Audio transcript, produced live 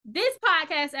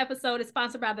podcast episode is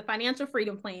sponsored by the Financial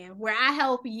Freedom Plan, where I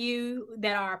help you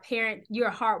that are a parent, you're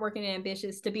hardworking and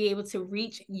ambitious, to be able to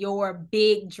reach your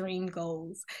big dream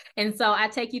goals. And so I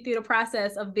take you through the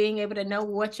process of being able to know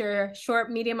what your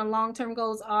short, medium, and long-term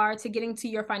goals are, to getting to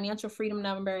your financial freedom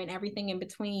number and everything in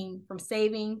between, from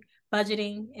saving,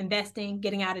 budgeting, investing,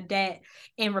 getting out of debt,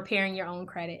 and repairing your own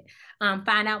credit.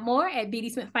 Find out more at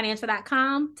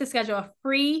bdsmithfinancial.com to schedule a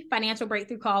free financial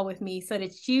breakthrough call with me so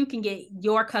that you can get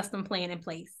your custom plan in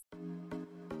place.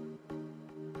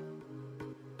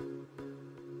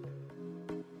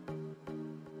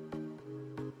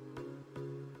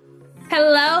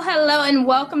 Hello, and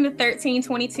welcome to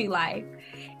 1322 Life.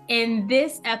 In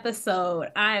this episode,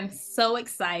 I am so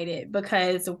excited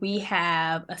because we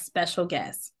have a special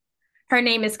guest. Her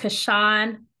name is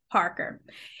Kashawn Parker.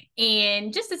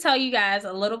 And just to tell you guys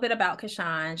a little bit about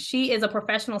Kashawn, she is a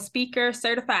professional speaker,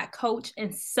 certified coach,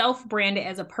 and self-branded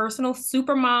as a personal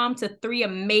supermom to 3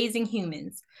 amazing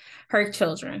humans, her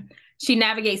children. She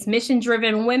navigates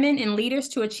mission-driven women and leaders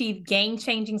to achieve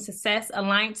game-changing success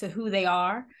aligned to who they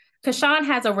are. Kashawn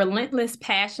has a relentless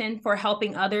passion for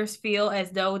helping others feel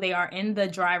as though they are in the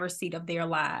driver's seat of their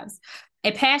lives.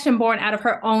 A passion born out of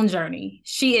her own journey.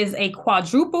 She is a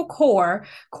quadruple core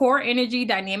energy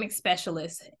dynamic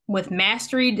specialist with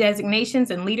mastery designations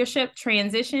in leadership,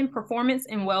 transition, performance,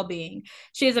 and well-being.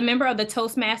 She is a member of the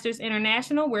Toastmasters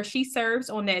International, where she serves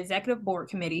on the executive board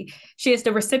committee. She is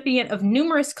the recipient of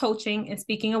numerous coaching and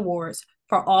speaking awards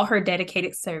for all her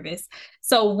dedicated service.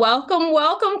 So welcome,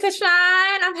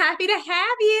 Kashawn. I'm happy to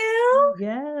have you.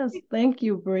 Yes, thank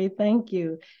you, Bree. Thank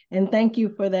you. And thank you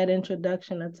for that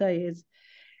introduction. I tell you,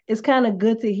 it's kind of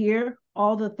good to hear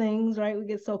all the things, right? We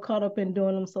get so caught up in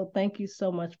doing them. So thank you so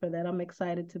much for that. I'm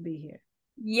excited to be here.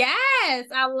 Yes,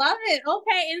 I love it.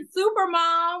 Okay, and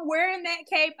Supermom, wearing that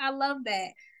cape, I love that.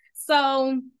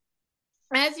 So,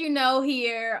 as you know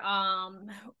here,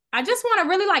 I just want to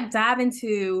really dive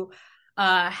into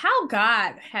how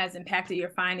God has impacted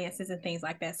your finances and things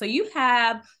like that. So you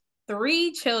have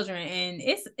 3 children, and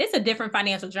it's a different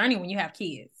financial journey when you have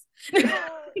kids.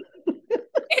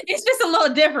 It's just a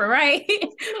little different, right?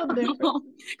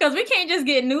 Because we can't just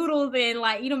get noodles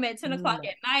and eat them at 10 o'clock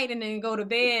at night and then go to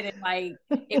bed and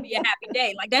it'd be a happy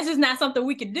day. That's just not something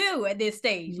we could do at this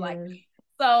stage. Yes.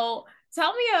 So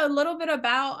tell me a little bit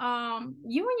about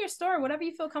you and your story, whatever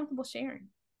you feel comfortable sharing.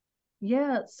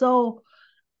 Yeah. So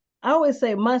I always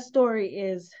say my story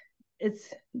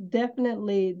it's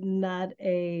definitely not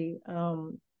a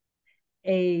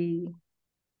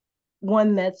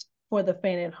one that's for the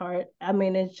faint at heart. I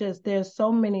mean, it's just there's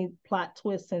so many plot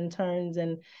twists and turns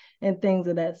and things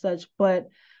of that such. But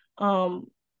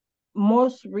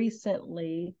most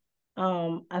recently,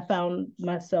 I found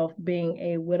myself being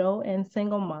a widow and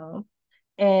single mom,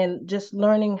 and just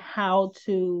learning how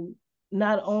to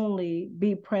not only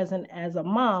be present as a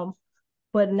mom,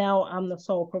 but now I'm the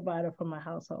sole provider for my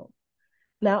household.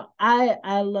 Now,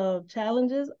 I love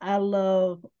challenges. I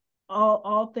love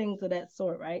all things of that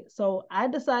sort, right? So I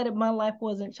decided my life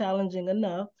wasn't challenging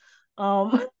enough.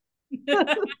 Overachiever.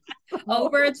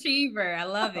 I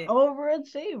love it.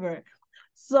 Overachiever.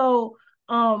 So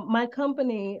my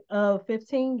company of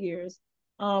 15 years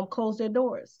closed their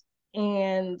doors.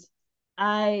 And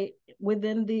I,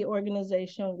 within the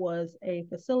organization, was a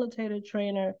facilitator,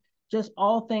 trainer, just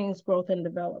all things growth and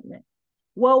development.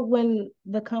 Well, when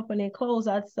the company closed,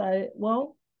 I decided,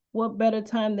 well, what better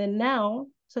time than now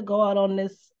to go out on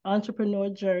this entrepreneur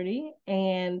journey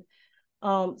and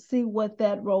see what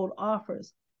that road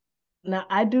offers. Now,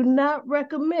 I do not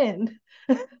recommend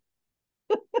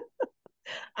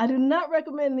I do not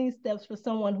recommend these steps for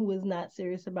someone who is not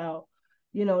serious about,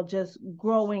 just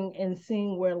growing and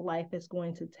seeing where life is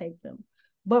going to take them.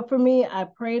 But for me, I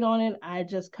prayed on it. I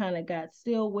just kind of got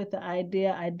still with the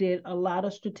idea. I did a lot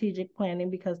of strategic planning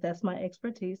because that's my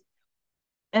expertise.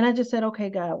 And I just said, okay,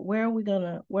 God, where are we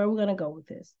gonna go with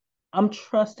this? I'm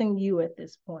trusting you at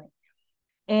this point.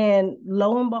 And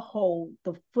lo and behold,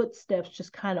 the footsteps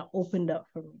just kind of opened up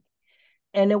for me.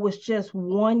 And it was just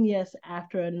one yes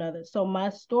after another. So my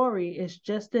story is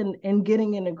just in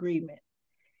getting an agreement.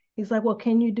 He's like, well,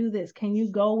 can you do this? Can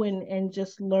you go in and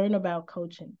just learn about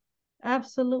coaching?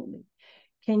 Absolutely.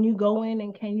 Can you go in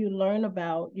and can you learn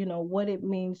about, what it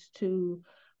means to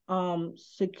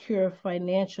secure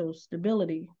financial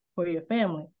stability for your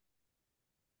family?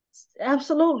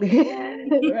 Absolutely.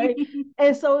 Right.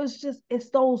 And so it's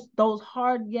those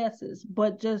hard yeses,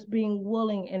 but just being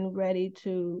willing and ready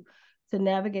to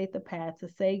navigate the path, to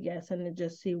say yes and to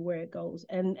just see where it goes.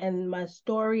 And my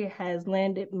story has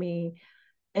landed me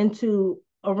into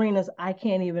arenas I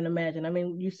can't even imagine. I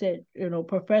mean, you said,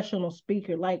 professional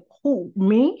speaker, like who?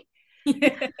 Me?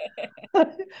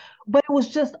 But it was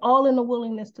just all in the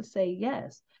willingness to say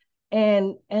yes,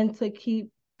 and to keep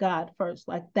God first.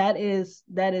 Like that is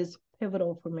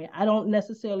pivotal for me. I don't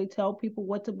necessarily tell people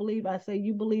what to believe. I say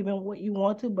you believe in what you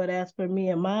want to, but as for me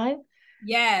and mine,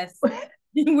 Yes.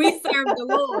 We serve the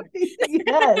Lord.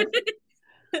 yes.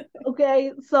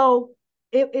 Okay. So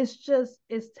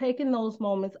it's taking those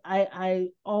moments. I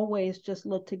always just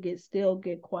look to get still,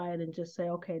 get quiet, and just say,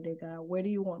 okay, dear God, where do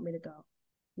you want me to go?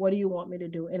 What do you want me to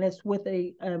do? And it's with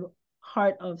a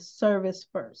heart of service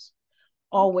first,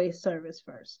 always service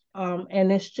first.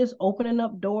 And it's just opening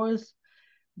up doors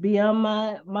beyond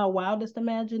my wildest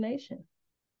imagination.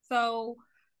 So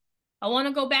I want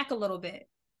to go back a little bit.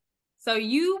 So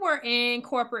you were in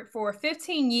corporate for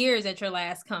 15 years at your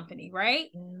last company, right?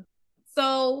 Yeah.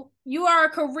 So you are a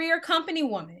career company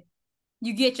woman.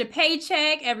 You get your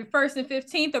paycheck every 1st and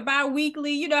 15th or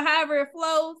bi-weekly, however it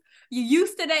flows. You're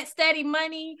used to that steady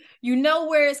money. You know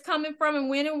where it's coming from and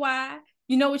when and why.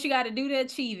 You know what you got to do to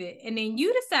achieve it. And then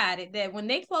you decided that when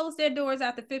they closed their doors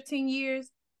after 15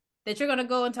 years, that you're going to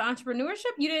go into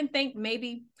entrepreneurship. You didn't think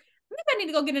maybe I need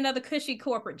to go get another cushy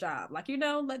corporate job. Like,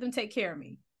 let them take care of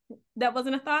me. That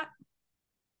wasn't a thought?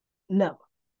 No.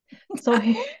 So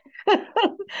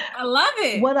I love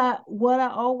it. what I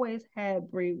always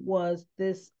had, Bree, was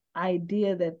this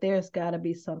idea that there's got to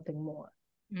be something more.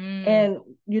 And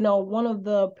one of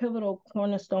the pivotal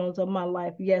cornerstones of my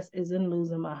life, yes, is in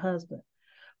losing my husband.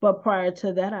 But prior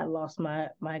to that, I lost my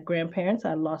grandparents,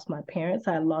 I lost my parents,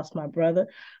 I lost my brother.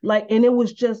 And it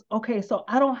was just, okay, so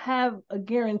I don't have a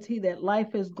guarantee that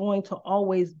life is going to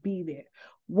always be there.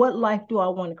 What life do I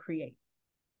want to create?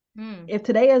 If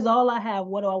today is all I have,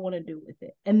 what do I want to do with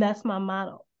it? And that's my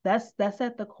motto. That's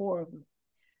at the core of me.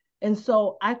 And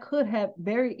so I could have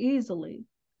very easily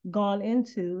gone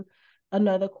into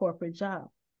another corporate job.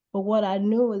 But what I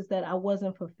knew is that I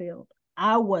wasn't fulfilled.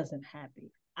 I wasn't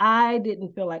happy. I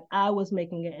didn't feel like I was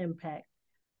making an impact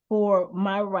for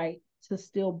my right to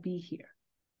still be here.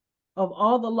 Of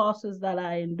all the losses that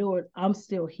I endured, I'm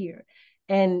still here.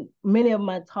 And many of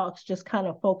my talks just kind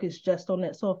of focus just on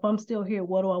that. So if I'm still here,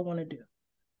 what do I want to do?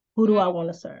 Who do I want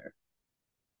to serve?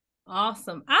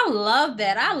 Awesome. I love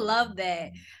that. I love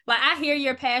that. Like, I hear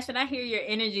your passion. I hear your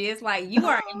energy. It's like you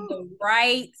are in the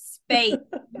right space.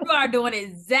 You are doing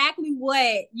exactly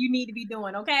what you need to be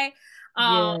doing. Okay.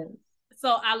 Yes.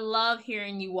 So I love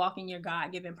hearing you walk in your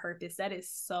God-given purpose. That is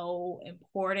so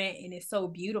important and it's so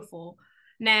beautiful.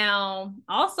 Now,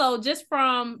 also just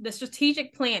from the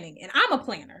strategic planning, and I'm a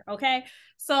planner, okay?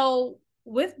 So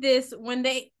with this, when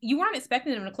you weren't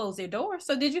expecting them to close their doors.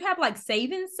 So did you have like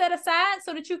savings set aside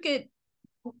so that you could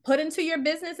put into your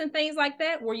business and things like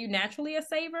that? Were you naturally a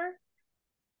saver?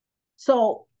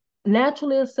 So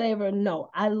naturally a saver, no,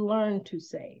 I learned to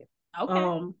save.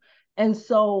 Okay. And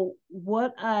so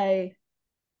what I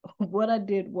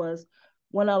did was,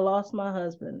 when I lost my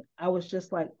husband, I was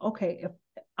just like, okay, if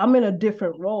I'm in a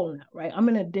different role now, right? I'm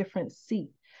in a different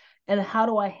seat. And how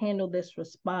do I handle this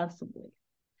responsibly?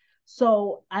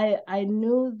 So I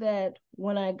knew that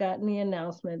when I got the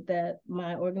announcement that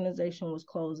my organization was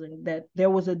closing, that there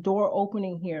was a door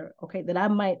opening here, okay, that I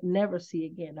might never see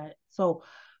again. So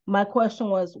my question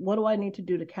was, what do I need to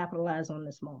do to capitalize on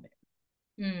this moment?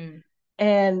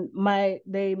 And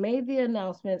they made the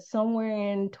announcement somewhere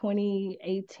in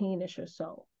 2018ish or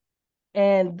so.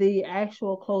 And the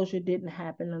actual closure didn't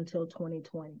happen until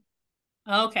 2020.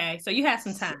 Okay. So you had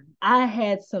some time. I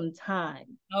had some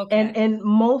time. Okay. And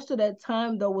most of that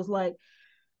time though was like,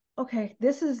 okay,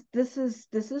 this is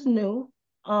new.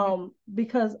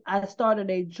 Because I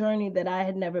started a journey that I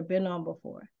had never been on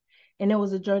before. And it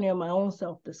was a journey of my own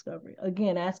self-discovery.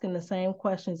 Again, asking the same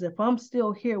questions. If I'm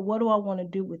still here, what do I want to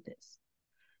do with this?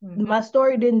 My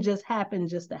story didn't just happen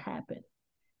just to happen.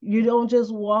 You don't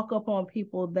just walk up on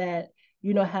people that,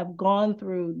 have gone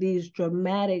through these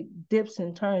dramatic dips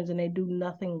and turns and they do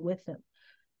nothing with them.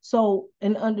 So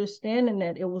in understanding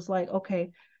that, it was like, okay,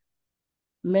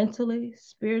 mentally,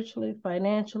 spiritually,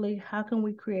 financially, how can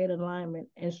we create alignment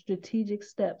and strategic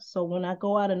steps? So when I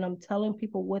go out and I'm telling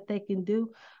people what they can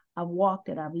do, I've walked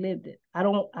it, I've lived it. I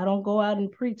don't go out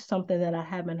and preach something that I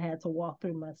haven't had to walk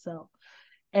through myself.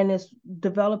 And it's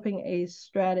developing a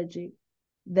strategy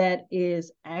that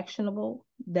is actionable,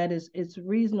 that is it's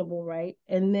reasonable, right?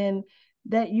 And then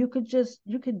that you could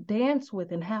dance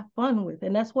with and have fun with.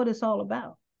 And that's what it's all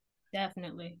about.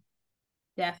 Definitely.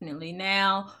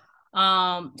 Now,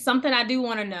 something I do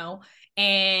want to know,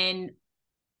 and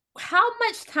how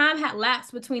much time had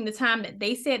lapsed between the time that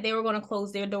they said they were going to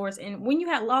close their doors and when you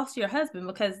had lost your husband?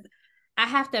 Because I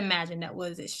have to imagine that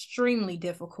was extremely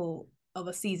difficult of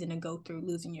a season to go through,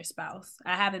 losing your spouse.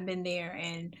 I haven't been there,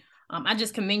 and I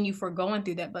just commend you for going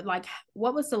through that. But like,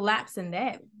 what was the lapse in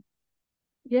that?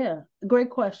 Yeah, great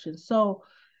question. So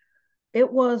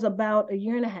it was about a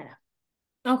year and a half.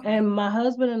 Okay. And my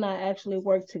husband and I actually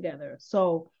worked together.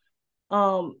 So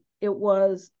it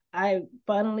was I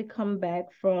finally come back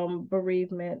from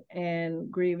bereavement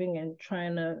and grieving and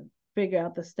trying to figure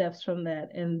out the steps from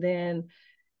that, and then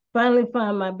finally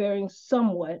find my bearings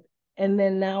somewhat. And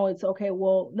then now it's okay,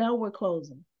 well, now we're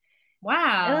closing. And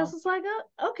I was Wow. just like,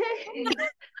 okay. I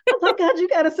was like, God, you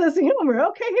got a sense of humor.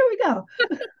 Okay, here we go.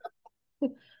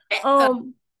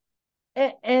 um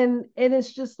and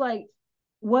it's just like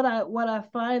what I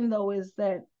find though is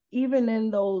that even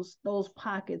in those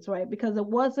pockets, right? Because it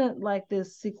wasn't like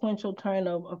this sequential turn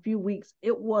of a few weeks.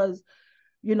 It was,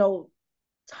 you know,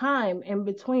 time in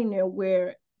between there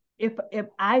where if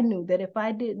I knew that if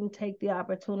I didn't take the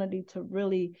opportunity to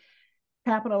really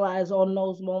capitalize on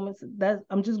those moments, that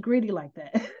I'm just greedy like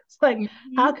that. It's like,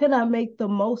 how Mhm. can I make the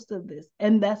most of this?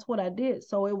 And that's what I did.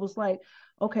 So it was like,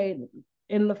 okay,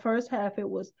 in the first half, it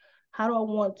was, how do I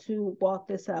want to walk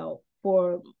this out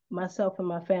for myself and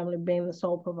my family, being the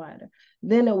sole provider?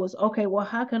 Then it was, okay, well,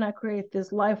 how can I create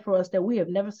this life for us that we have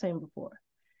never seen before?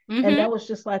 And that Mhm. was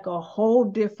just like a whole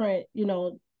different,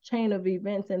 chain of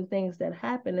events and things that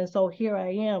happened. And so here I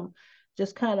am,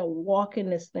 just kind of walking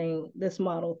this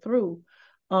model through,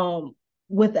 um,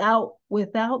 without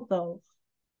though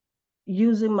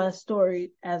using my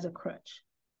story as a crutch.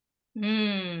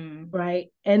 Mm. Right.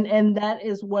 And that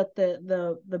is what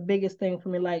the biggest thing for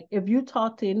me. Like, if you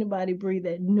talk to anybody, Bree,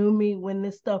 that knew me when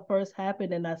this stuff first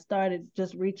happened and I started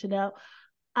just reaching out,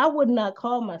 I would not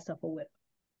call myself a widow.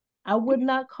 I would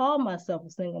not call myself a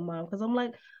single mom, because I'm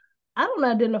like, I don't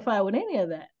identify with any of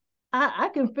that. I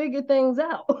can figure things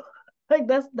out. Like,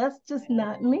 that's just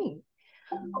not me.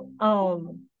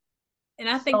 Um, And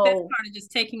I think that's so part of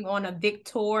just taking on a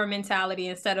victor mentality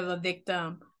instead of a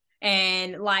victim.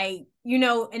 And like,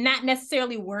 and not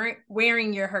necessarily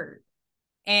wearing your hurt.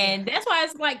 And right. that's why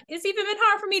it's like, it's even been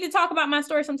hard for me to talk about my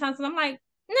story sometimes. And I'm like,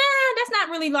 nah, that's not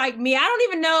really like me. I don't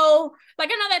even know. Like,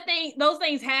 I know those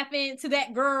things happen to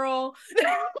that girl,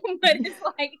 but it's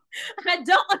like, I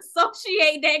don't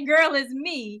associate that girl as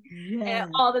me Yes.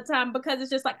 all the time, because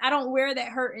it's just like, I don't wear that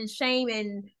hurt and shame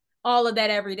and all of that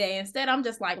every day. Instead, I'm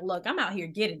just like, look, I'm out here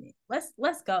getting it.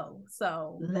 Let's go.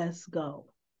 So, Let's go.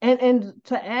 And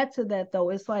to add to that though,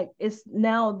 it's like, it's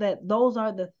now that those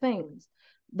are the things,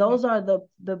 those are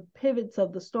the pivots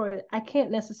of the story. I can't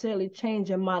necessarily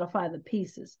change and modify the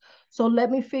pieces. So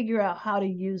let me figure out how to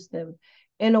use them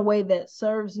in a way that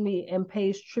serves me and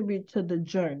pays tribute to the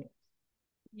journey.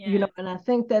 yeah. And I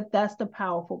think that that's the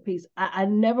powerful piece. I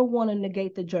never want to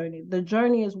negate the journey. The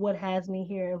journey is what has me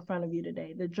here in front of you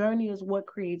today. The journey is what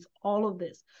creates all of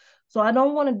this. So I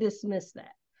don't want to dismiss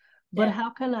that. But Yeah. how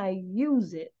can I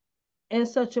use it in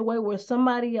such a way where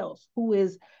somebody else who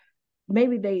is,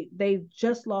 maybe they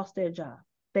just lost their job,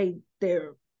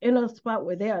 they're in a spot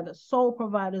where they are the sole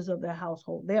providers of their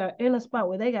household. They are in a spot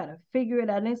where they got to figure it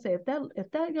out. And they say,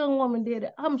 if that young woman did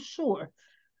it, I'm sure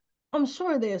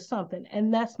there's something.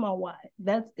 And that's my why.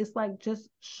 It's like just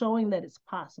showing that it's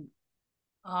possible.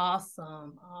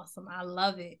 Awesome. Awesome. I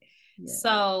love it. Yeah.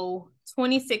 So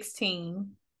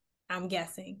 2016, I'm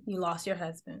guessing you lost your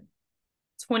husband.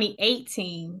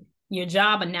 2018, your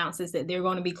job announces that they're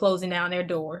going to be closing down their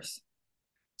doors.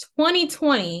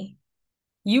 2020,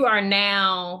 you are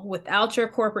now without your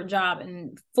corporate job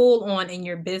and full on in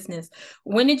your business.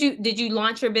 When did you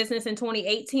launch your business in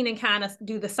 2018 and kind of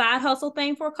do the side hustle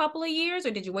thing for a couple of years,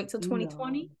 or did you wait till No.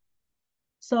 2020?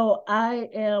 So I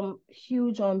am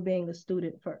huge on being a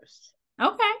student first.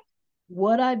 Okay.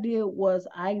 What I did was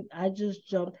I just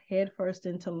jumped headfirst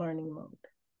into learning mode.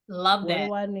 Love What that.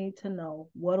 do I need to know?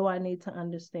 What do I need to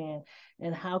understand?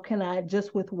 And how can I,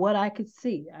 just with what I could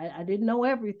see, I didn't know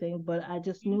everything, but I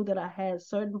just knew that I had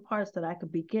certain parts that I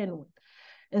could begin with.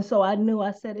 And so I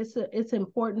said, it's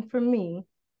important for me,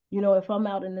 if I'm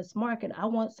out in this market, I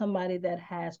want somebody that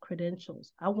has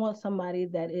credentials. I want somebody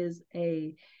that is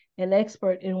an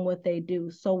expert in what they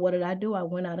do. So what did I do? I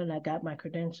went out and I got my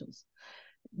credentials.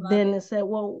 Love Then it. it said,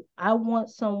 well, I want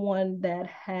someone that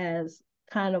has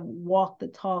kind of walked the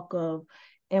talk of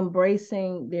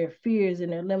embracing their fears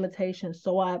and their limitations.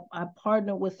 So I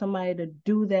partnered with somebody to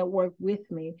do that work with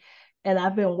me. And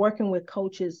I've been working with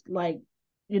coaches, like,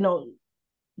 you know,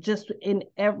 just in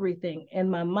everything, in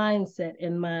my mindset,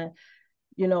 in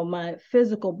my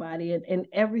physical body, and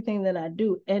everything that I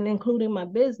do, and including my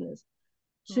business,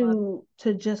 Love it.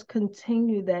 to just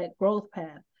continue that growth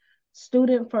path,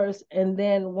 student first. And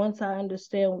then once I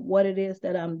understand what it is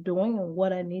that I'm doing and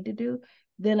what I need to do,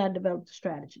 then I develop the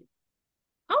strategy.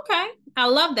 Okay. I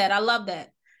love that. I love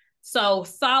that. So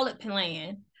solid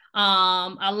plan.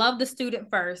 I love the student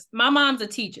first. My mom's a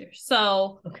teacher,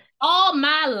 so all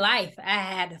my life I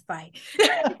had to fight.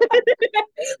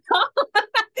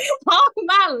 All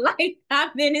my life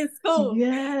I've been in school.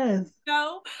 Yes.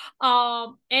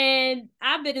 And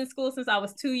I've been in school since I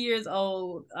was 2 years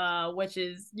old, which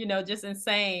is, just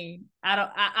insane.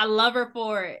 I love her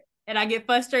for it, and I get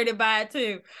frustrated by it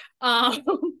too.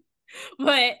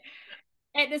 But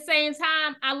at the same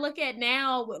time, I look at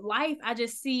now with life, I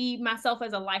just see myself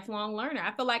as a lifelong learner.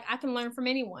 I feel like I can learn from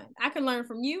anyone. I can learn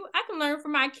from you. I can learn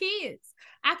from my kids.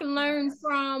 I can learn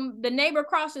from the neighbor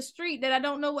across the street that I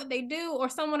don't know what they do, or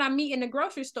someone I meet in the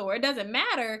grocery store. It doesn't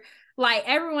matter. Like,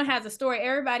 everyone has a story.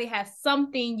 Everybody has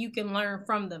something you can learn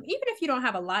from them. Even if you don't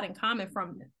have a lot in common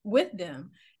with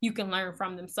them, you can learn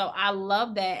from them. So I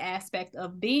love that aspect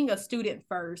of being a student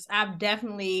first. I've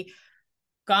definitely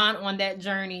gone on that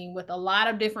journey with a lot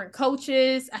of different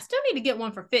coaches. I still need to get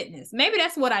one for fitness. Maybe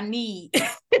that's what I need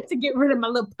to get rid of my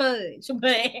little pudge,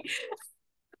 but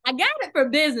I got it for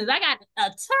business. I got a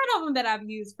ton of them that I've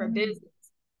used for business.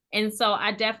 And so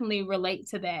I definitely relate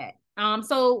to that.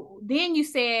 So then you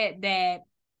said that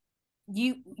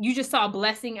you just saw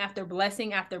blessing after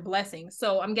blessing after blessing.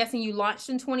 So I'm guessing you launched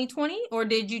in 2020, or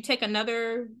did you take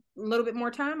another little bit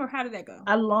more time, or how did that go?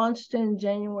 I launched in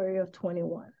January of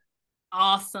 21.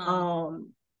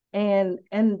 Awesome. And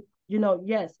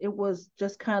yes, it was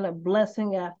just kind of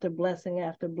blessing after blessing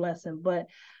after blessing. But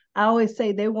I always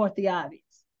say they weren't the obvious.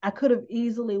 I could have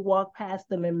easily walked past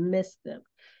them and missed them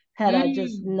had I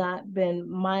just not been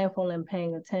mindful and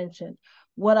paying attention.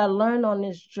 What I learned on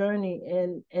this journey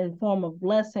in form of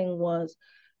blessing was,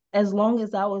 as long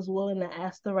as I was willing to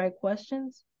ask the right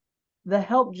questions, the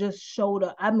help just showed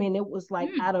up. I mean, it was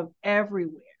like out of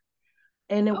everywhere.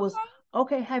 And it was,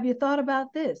 okay, have you thought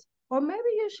about this? Or maybe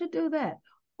you should do that.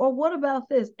 Or what about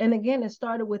this? And again, it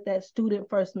started with that student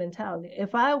first mentality.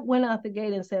 If I went out the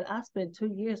gate and said, I spent 2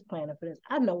 years planning for this,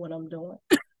 I know what I'm doing.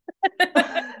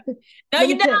 No,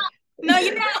 you don't. No,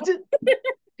 you don't.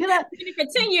 For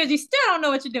 10 years, you still don't know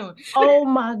what you're doing. Oh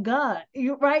my God.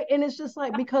 You're right. And it's just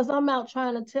like, because I'm out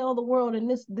trying to tell the world and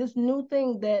this new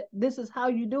thing that this is how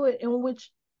you do it, in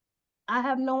which I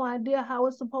have no idea how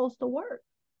it's supposed to work.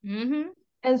 Mm-hmm.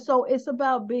 And so it's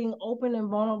about being open and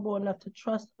vulnerable enough to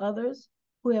trust others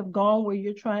who have gone where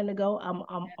you're trying to go.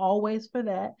 I'm always for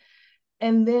that.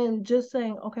 And then just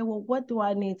saying, okay, well, what do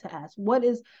I need to ask? What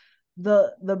is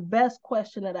the best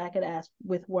question that I could ask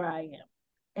with where I am?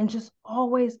 And just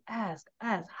always ask,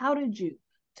 how did you?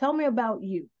 Tell me about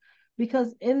you.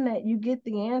 Because in that you get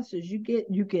the answers, you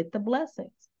get the blessings.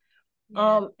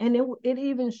 Yeah. And it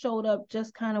even showed up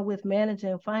just kind of with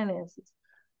managing finances.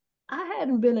 I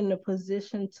hadn't been in a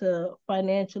position to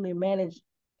financially manage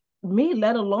me,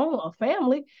 let alone a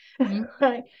family. Mm-hmm.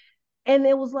 Right? And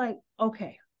it was like,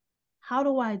 okay, how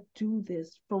do I do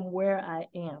this from where I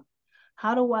am?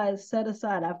 How do I set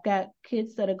aside? I've got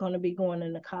kids that are going to be going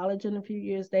into college in a few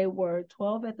years. They were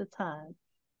 12 at the time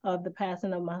of the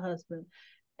passing of my husband.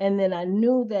 And then I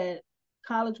knew that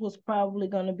college was probably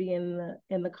going to be in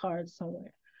the cards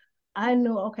somewhere. I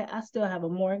knew, okay, I still have a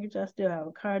mortgage. I still have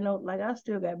a car note. Like, I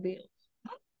still got bills.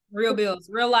 Real bills,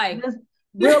 real life.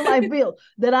 Real life bills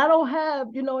that I don't have,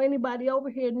 anybody over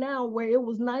here now, where it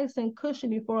was nice and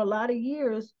cushiony for a lot of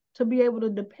years to be able to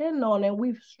depend on. And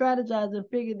we've strategized and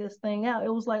figured this thing out.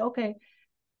 It was like, okay,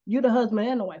 you're the husband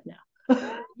and the wife now.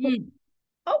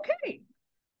 Okay.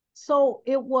 So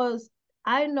it was,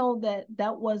 I know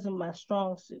that wasn't my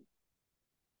strong suit.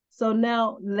 So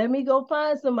now let me go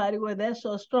find somebody where that's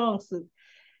your strong suit.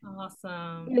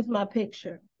 Awesome. Here's my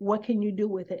picture. What can you do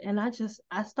with it? And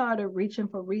I started reaching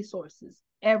for resources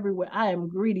everywhere. I am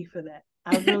greedy for that.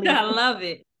 I really I love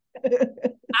it.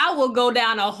 I will go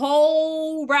down a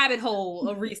whole rabbit hole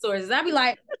of resources. I'd be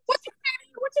like, what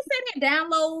you say that?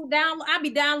 Download. I'll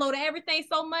be downloading everything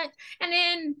so much. And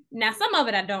then now some of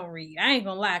it I don't read. I ain't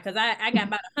gonna lie, because I got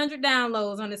about 100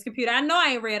 downloads on this computer. I know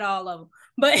I ain't read all of them,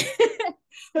 but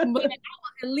I will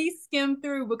at least skim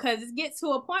through, because it gets to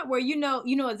a point where you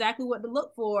know exactly what to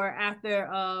look for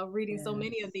after reading so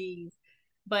many of these.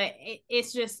 But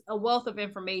it's just a wealth of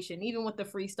information. Even with the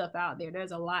free stuff out there,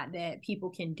 there's a lot that people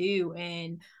can do,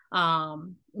 and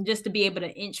just to be able to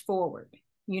inch forward,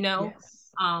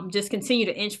 just continue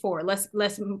to inch forward.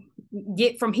 Let's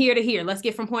get from here to here. Let's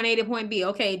get from point A to point B.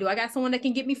 Okay, do I got someone that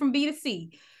can get me from B to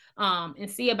C? And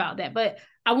see about that. But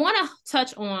I want to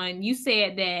touch on, you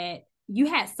said that you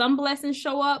had some blessings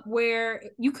show up where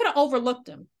you could have overlooked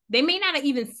them. They may not have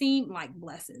even seemed like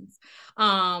blessings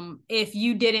if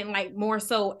you didn't more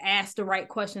so ask the right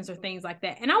questions or things like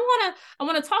that. And I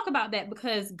want to talk about that,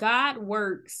 because God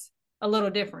works a little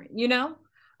different,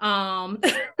 Um,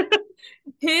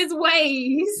 his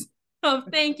ways of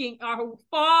thinking are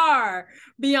far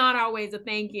beyond our ways of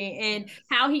thinking, and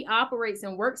how he operates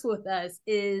and works with us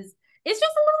is it's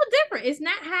just a little different. It's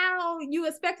not how you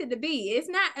expect it to be. It's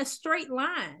not a straight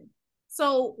line.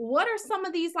 So what are some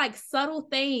of these like subtle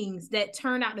things that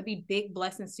turn out to be big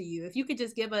blessings to you? If you could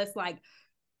just give us like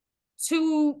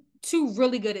two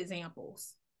really good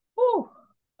examples. Whew.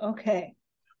 Okay.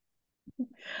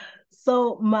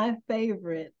 So my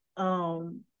favorite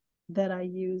that I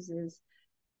use is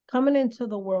coming into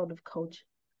the world of coaching.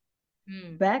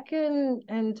 Back in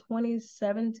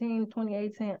 2017,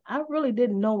 2018, I really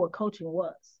didn't know what coaching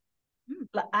was.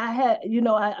 Like I had,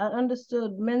 I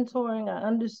understood mentoring, I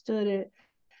understood it,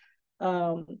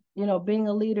 being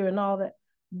a leader and all that.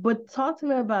 But talk to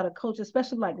me about a coach,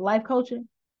 especially like life coaching,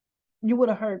 you would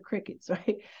have heard crickets,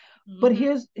 right? But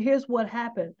here's what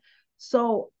happened.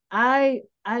 So I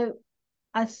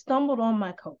stumbled on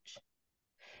my coach.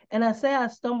 And I say I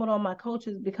stumbled on my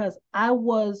coaches because I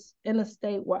was in a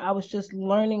state where I was just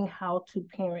learning how to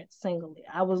parent singly.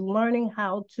 I was learning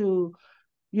how to,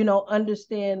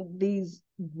 understand these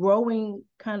growing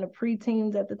kind of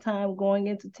preteens at the time, going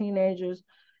into teenagers.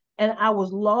 And I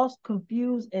was lost,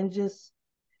 confused, and just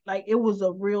like it was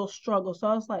a real struggle. So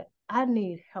I was like, I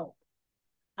need help.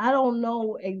 I don't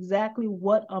know exactly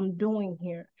what I'm doing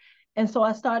here. And so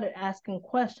I started asking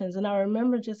questions. And I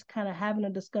remember just kind of having a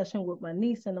discussion with my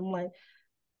niece. And I'm like,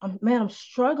 man, I'm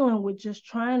struggling with just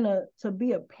trying to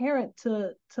be a parent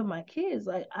to my kids.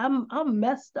 Like I'm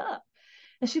messed up.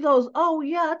 And she goes, oh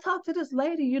yeah, I talked to this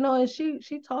lady, and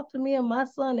she talked to me and my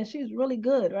son, and she's really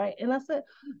good, right? And I said,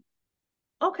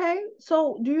 okay,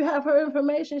 so do you have her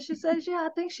information? She says, yeah, I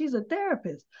think she's a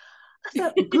therapist. I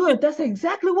said, good, that's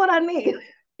exactly what I need.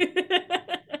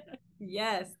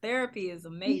 Yes, therapy is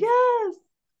amazing. Yes.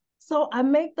 So I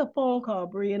make the phone call,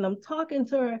 Bree, and I'm talking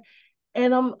to her,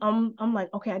 and I'm like,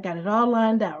 okay, I got it all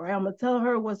lined out, right? I'm gonna tell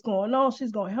her what's going on.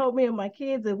 She's gonna help me and my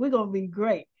kids, and we're gonna be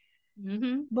great.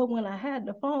 But when I had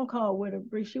the phone call with her,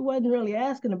 Bree, she wasn't really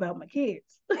asking about my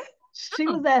kids. She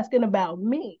was asking about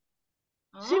me.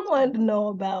 She wanted to know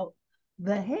about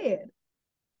the head.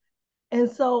 And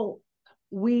so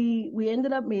we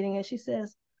ended up meeting, and she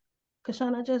says,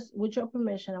 Kashawn, I just, with your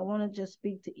permission, I want to just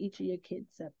speak to each of your kids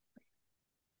separately.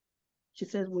 She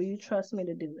says, will you trust me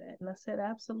to do that? And I said,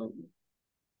 absolutely.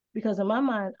 Because in my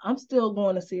mind, I'm still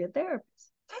going to see a therapist.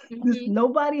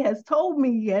 Nobody has told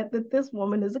me yet that this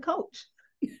woman is a coach.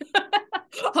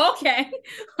 Okay.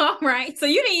 All right. So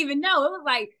you didn't even know. It was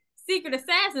like secret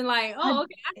assassin, like, oh,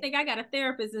 okay, I think I got a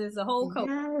therapist and it's a whole coach.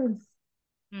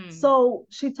 Yes. So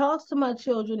she talks to my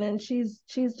children, and she's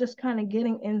just kind of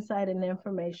getting insight and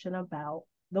information about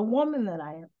the woman that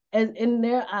I am, as in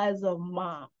their eyes of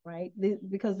mom, right?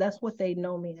 Because that's what they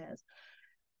know me as.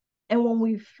 And when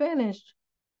we finished,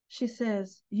 she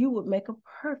says, you would make a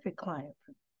perfect client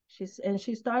for me.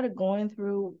 She started going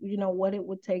through, what it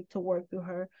would take to work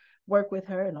with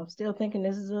her. And I'm still thinking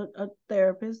this is a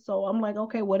therapist. So I'm like,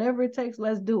 okay, whatever it takes,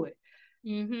 let's do it.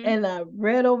 And I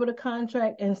read over the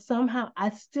contract, and somehow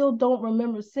I still don't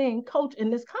remember seeing coach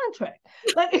in this contract.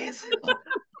 Like, wait a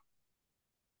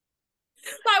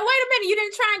minute, you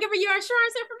didn't try and give her your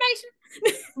insurance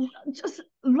information? Just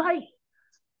like,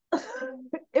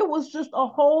 it was just a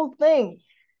whole thing.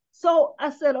 So I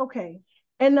said, okay.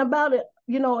 And about it,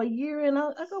 a year in,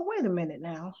 I go, wait a minute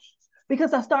now,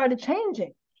 because I started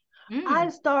changing. I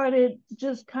started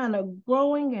just kind of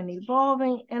growing and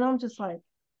evolving, and I'm just like,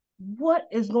 what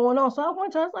is going on? So I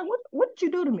went to her, I was like, what did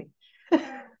you do to me?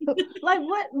 Like,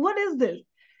 what is this?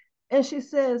 And she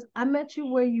says, I met you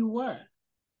where you were.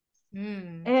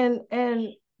 And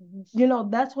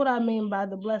that's what I mean by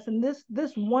the blessing.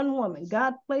 This one woman,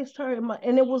 God placed her in my,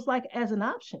 and it was like as an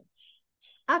option.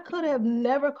 I could have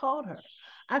never called her.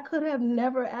 I could have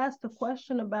never asked a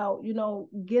question about,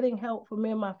 getting help for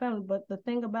me and my family. But the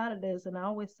thing about it is, and I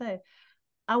always say,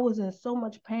 I was in so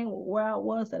much pain with where I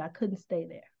was that I couldn't stay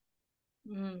there.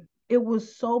 It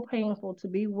was so painful to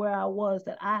be where I was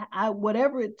that I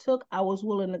whatever it took, I was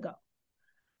willing to go.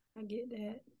 I get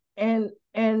that.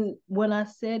 And when I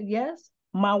said yes,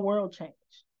 my world changed.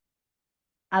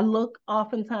 I look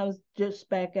oftentimes just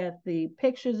back at the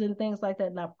pictures and things like that,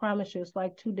 and I promise you, it's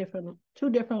like two different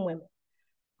women.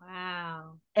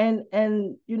 Wow. And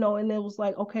and it was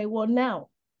like, okay, well now,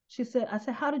 I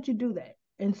said, how did you do that?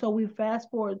 And so we fast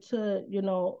forward to,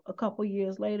 a couple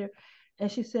years later,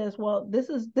 and she says, well, this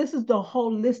is the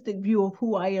holistic view of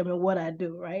who I am and what I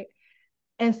do, right?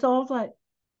 And so I was like,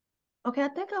 okay, I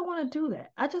think I want to do that.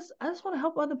 I just want to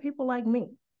help other people like me.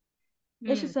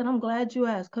 And she said, I'm glad you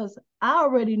asked, because I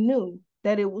already knew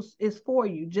that it's for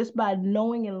you, just by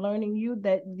knowing and learning you,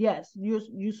 that yes,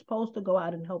 you're supposed to go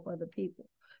out and help other people.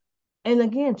 And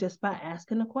again, just by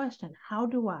asking the question,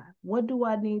 what do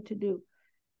I need to do?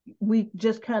 We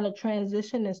just kind of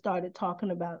transitioned and started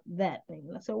talking about that thing.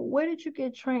 And I said, well, where did you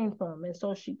get trained from? And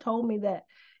so she told me that.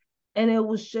 And it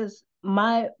was just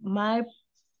my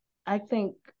I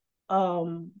think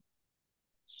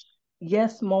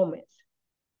yes moment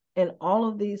in all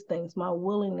of these things, my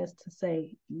willingness to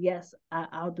say, yes,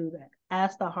 I'll do that.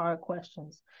 Ask the hard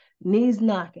questions, knees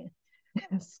knocking,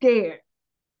 scared,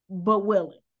 but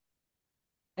willing.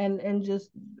 And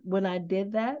just when I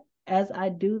did that, as I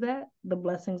do that, the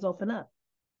blessings open up.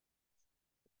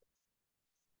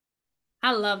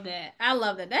 I love that. I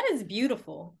love that. That is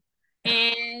beautiful.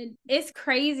 And it's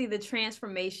crazy the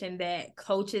transformation that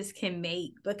coaches can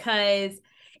make, because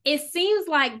it seems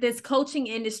like this coaching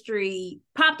industry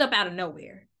popped up out of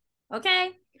nowhere.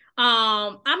 Okay.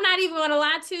 I'm not even gonna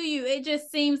lie to you. It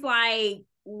just seems like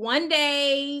one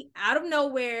day out of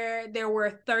nowhere there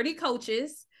were 30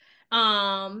 coaches.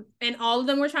 And all of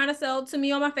them were trying to sell to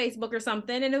me on my Facebook or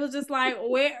something. And it was just like,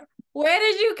 where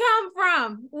did you come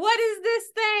from? What is this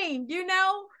thing?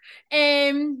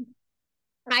 And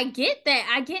I get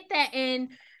that. And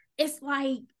it's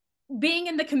like being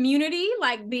in the community,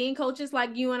 like being coaches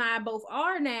like you and I both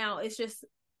are now,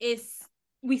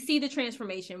 we see the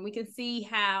transformation. We can see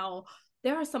how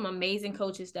there are some amazing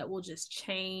coaches that will just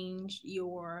change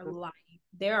your life.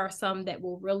 There are some that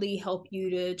will really help you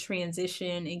to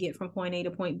transition and get from point A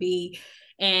to point B,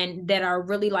 and that are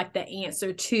really like the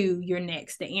answer to your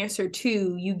next, the answer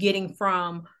to you getting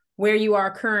from where you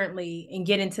are currently and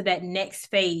get into that next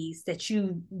phase that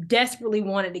you desperately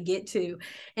wanted to get to.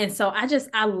 And so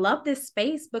I love this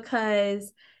space,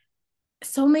 because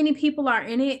so many people are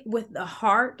in it with the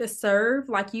heart to serve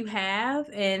like you have,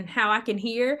 and how I can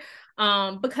hear,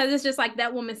 because it's just like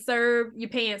that woman, serve your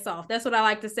pants off. That's what I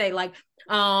like to say. Like,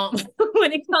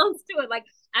 when it comes to it, like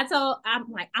I'm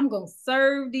like, I'm going to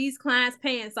serve these clients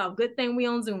pants off. Good thing we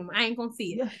on Zoom. I ain't going to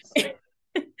see it. Yes.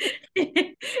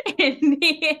 And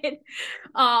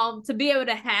then to be able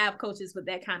to have coaches with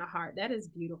that kind of heart, that is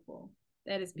beautiful.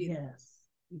 That is beautiful.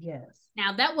 Yes.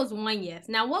 Now that was one yes.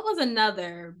 Now, what was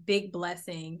another big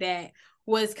blessing that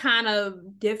was kind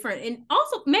of different and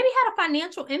also maybe had a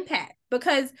financial impact?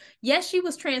 Because yes, she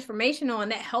was transformational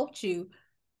and that helped you,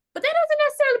 but that doesn't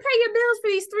necessarily pay your bills for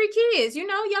these 3 kids. Y'all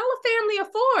a family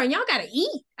of 4 and y'all got to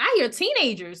eat. I hear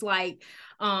teenagers like,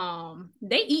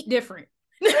 they eat different.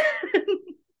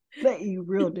 They eat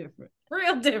real different.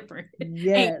 Real different.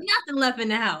 Yes. Ain't nothing left in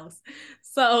the house.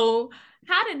 So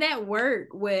how did that work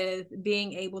with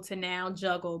being able to now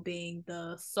juggle being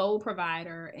the sole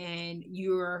provider, and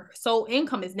your sole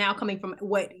income is now coming from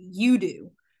what you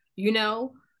do?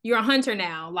 You're a hunter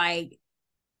now. Like,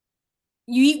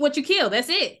 you eat what you kill. That's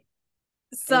it.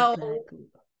 So exactly.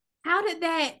 How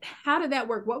did that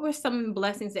work? What were some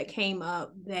blessings that came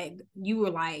up that you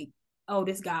were like, oh,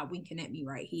 this God winking at me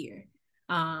right here,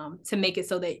 to make it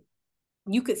so that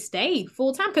you could stay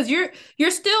full time? Because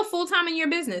you're still full time in your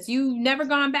business. You've never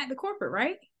gone back to corporate,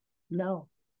 right? No.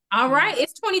 All right.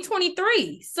 It's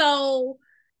 2023. So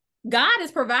God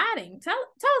is providing. Tell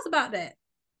us about that.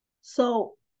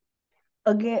 So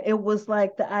again, it was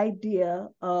like the idea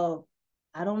of,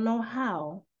 I don't know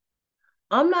how.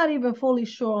 I'm not even fully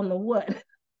sure on the what,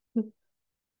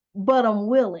 but I'm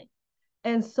willing.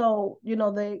 And so,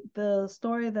 the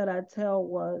story that I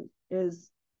tell is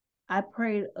I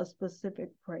prayed a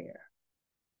specific prayer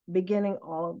beginning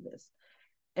all of this.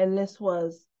 And this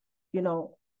was,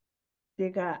 dear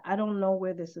God, I don't know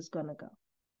where this is going to go.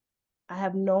 I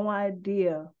have no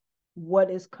idea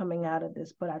what is coming out of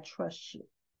this, but I trust you.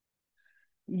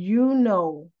 You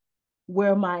know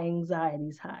where my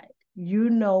anxieties hide. You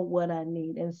know what I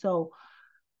need. And so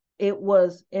it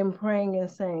was in praying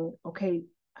and saying, okay,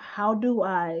 how do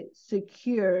I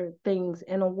secure things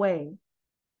in a way,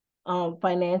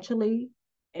 financially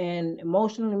and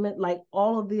emotionally, like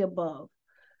all of the above,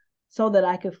 so that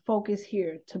I could focus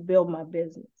here to build my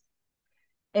business.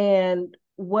 And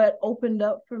what opened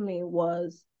up for me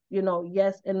was,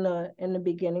 yes, in the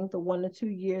beginning, the 1 to 2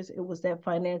 years, it was that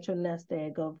financial nest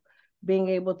egg of being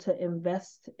able to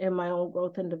invest in my own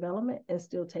growth and development and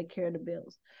still take care of the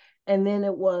bills. And then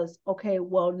it was, okay,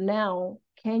 well, now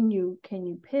can you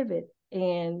pivot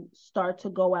and start to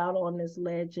go out on this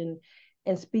ledge and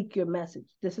speak your message?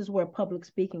 This is where public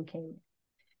speaking came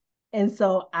in. And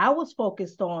so I was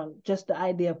focused on just the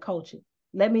idea of coaching.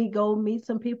 Let me go meet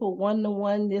some people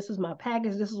one-to-one. This is my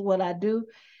package. This is what I do.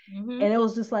 Mm-hmm. And it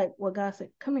was just like, well, God said,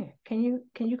 come here. Can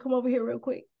you come over here real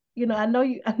quick? I know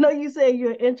you say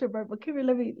you're an introvert, but come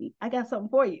here, I got something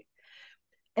for you.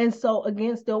 And so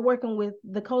again, still working with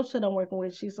the coach that I'm working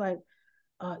with, she's like,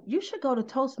 you should go to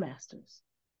Toastmasters.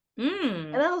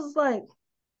 And I was like,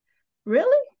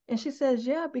 really? And she says,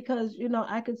 yeah, because,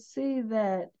 I could see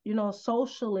that,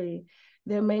 socially,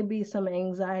 there may be some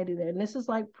anxiety there. And this is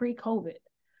like pre-COVID.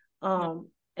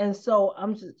 And so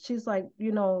she's like,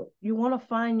 you want to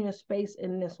find your space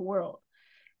in this world.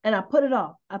 And I put it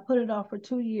off. I put it off for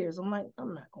 2 years. I'm like,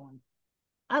 I'm not going.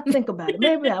 I think about it.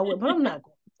 Maybe I would, but I'm not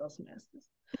going to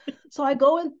Toastmasters. So I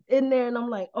go in there and I'm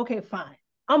like, okay, fine.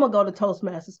 I'm going to go to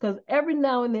Toastmasters, because every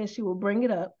now and then she will bring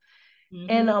it up.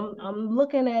 And I'm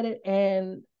looking at it,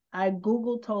 and I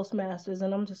Google Toastmasters,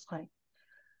 and I'm just like,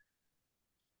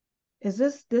 is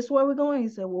this where we're going? He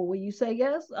said, well, will you say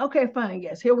yes? Okay, fine,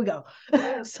 yes, here we go.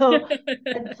 So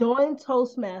I joined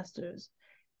Toastmasters,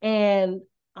 and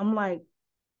I'm like,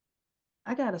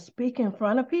 I gotta speak in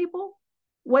front of people?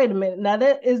 Wait a minute, now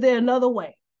is there another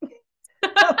way?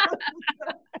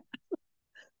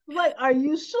 Like, are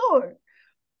you sure?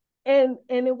 And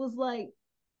it was like,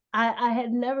 I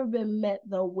had never been met,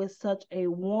 though, with such a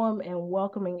warm and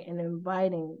welcoming and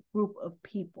inviting group of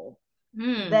people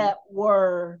that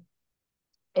were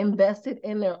invested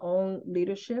in their own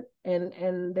leadership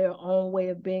and their own way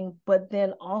of being, but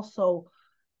then also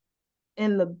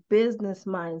in the business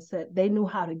mindset. They knew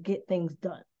how to get things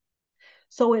done.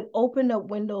 So it opened up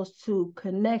windows to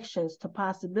connections, to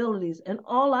possibilities. And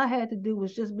all I had to do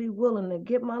was just be willing to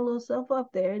get my little self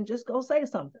up there and just go say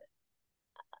something.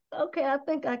 Okay, I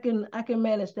think I can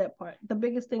manage that part. The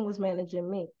biggest thing was managing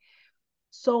me.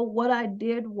 So what I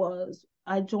did was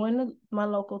I joined my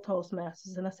local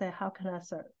Toastmasters, and I said, how can I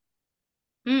serve?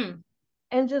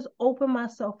 And just open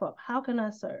myself up. How can I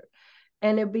serve?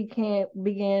 And it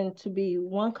began to be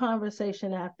one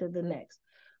conversation after the next.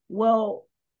 Well,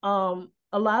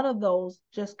 a lot of those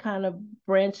just kind of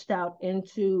branched out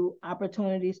into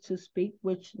opportunities to speak,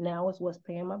 which now is what's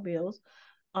paying my bills.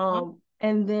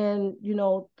 And then,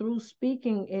 through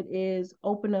speaking, it is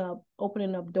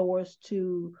opening up doors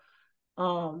to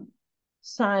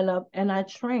sign up. And I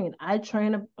train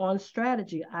on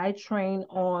strategy. I train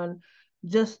on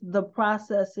just the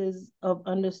processes of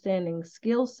understanding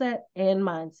skill set and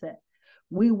mindset.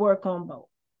 We work on both.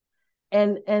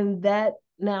 And that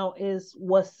now is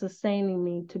what's sustaining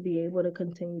me to be able to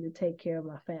continue to take care of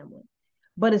my family.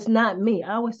 But it's not me.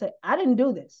 I always say, I didn't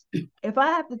do this. If I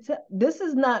have to tell, this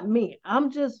is not me. I'm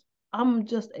just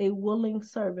a willing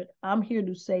servant. I'm here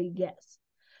to say yes.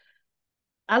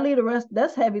 I leave the rest.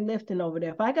 That's heavy lifting over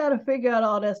there. If I got to figure out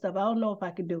all that stuff, I don't know if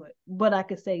I could do it. But I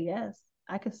could say yes.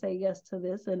 I could say yes to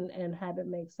this and have it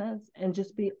make sense, and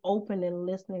just be open and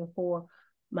listening for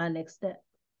my next step.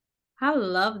 I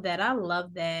love that. I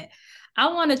love that.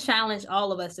 I want to challenge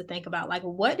all of us to think about, like,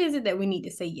 what is it that we need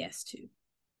to say yes to?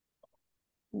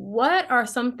 What are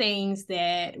some things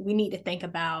that we need to think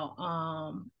about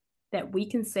that we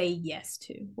can say yes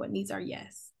to? What needs our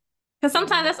yes? Because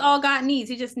sometimes that's all God needs.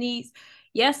 He just needs,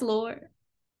 yes, Lord.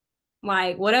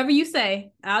 Like, whatever you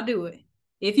say, I'll do it.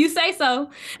 If you say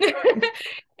so.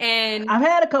 And I've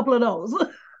had a couple of those.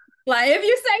 Like, if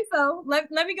you say so, let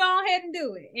me go ahead and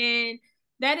do it. And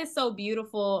that is so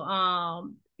beautiful.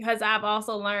 Because I've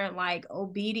also learned, like,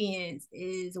 obedience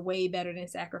is way better than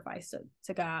sacrifice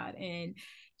to God. And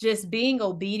just being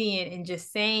obedient and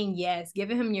just saying yes,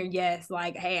 giving him your yes,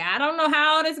 like, hey, I don't know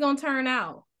how it's gonna turn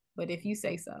out, but if you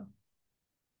say so.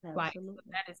 Like,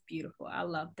 that is beautiful. I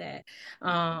love that.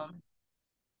 All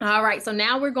right, so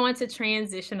now we're going to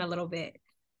transition a little bit.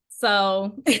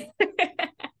 So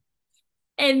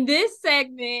in this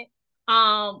segment,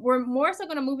 we're more so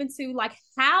going to move into, like,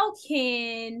 how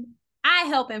can I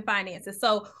help in finances?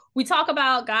 So we talk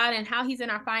about God and how he's in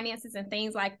our finances and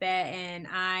things like that. And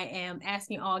I am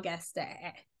asking all guests to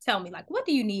tell me, like, what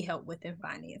do you need help with in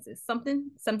finances? Something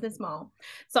small.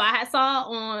 So I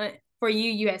saw for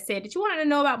you had said that you wanted to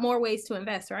know about more ways to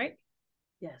invest, right?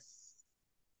 Yes.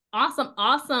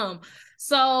 Awesome.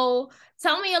 So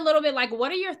tell me a little bit, like,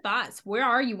 what are your thoughts? Where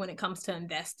are you when it comes to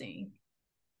investing?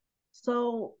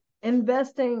 So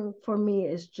investing for me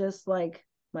is just like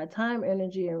my time,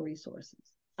 energy, and resources.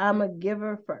 I'm a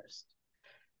giver first.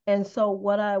 And so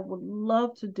what I would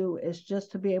love to do is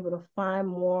just to be able to find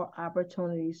more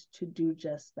opportunities to do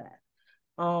just that.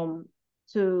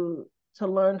 To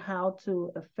learn how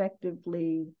to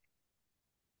effectively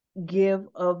give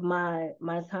of my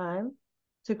time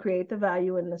to create the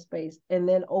value in the space, and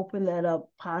then open that up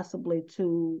possibly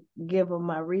to give of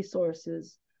my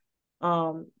resources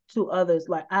to others.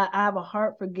 Like, I have a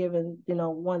heart for giving,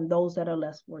 those that are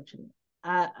less fortunate.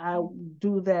 I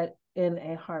do that in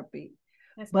a heartbeat.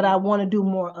 But I want to do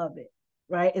more of it,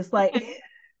 right? It's like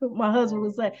my husband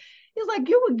would say, he's like,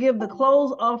 you would give the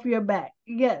clothes off your back.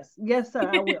 Yes, yes, sir,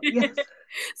 I will. Yes.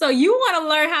 So you want to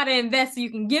learn how to invest so you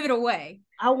can give it away.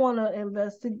 I want to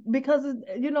invest because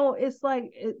it's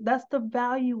like that's the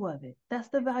value of it. That's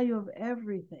the value of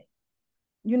everything.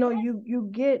 You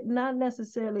get not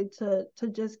necessarily to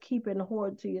just keep and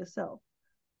hoard to yourself.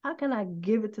 How can I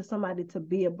give it to somebody to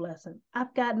be a blessing?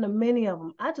 I've gotten to many of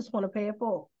them. I just want to pay it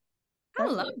forward. I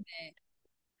love that.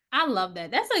 I love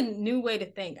that. That's a new way to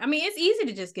think. I mean, it's easy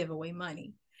to just give away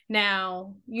money.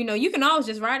 Now, you can always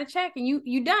just write a check and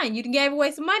you done. You gave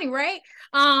away some money, right?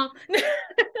 I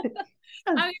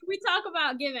mean, we talk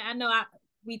about giving. I know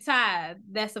we tithe.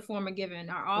 That's a form of giving.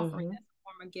 Our offering, that's a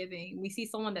form of giving. We see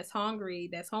someone that's hungry,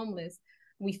 that's homeless,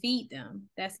 we feed them.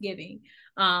 That's giving.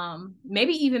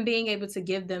 Maybe even being able to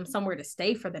give them somewhere to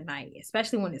stay for the night,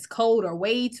 especially when it's cold or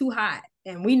way too hot.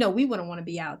 And we know we wouldn't want to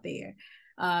be out there.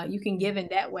 You can give in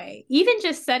that way. Even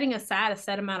just setting aside a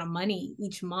set amount of money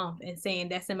each month and saying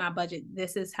that's in my budget,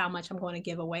 this is how much I'm going to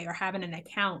give away, or having an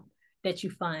account that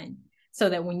you fund so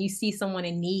that when you see someone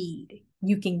in need,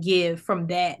 you can give from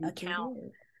that account.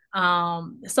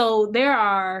 So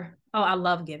I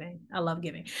love giving. I love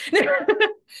giving.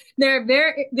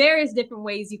 there is different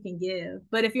ways you can give,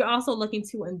 but if you're also looking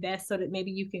to invest so that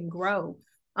maybe you can grow,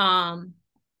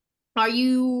 are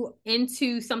you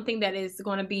into something that is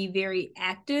going to be very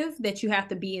active that you have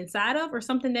to be inside of, or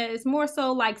something that is more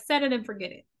so like set it and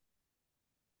forget it?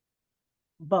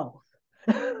 Both.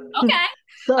 Okay.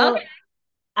 So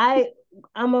okay.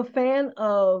 I'm a fan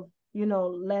of,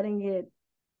 letting it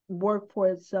work for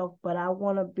itself, but I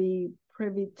want to be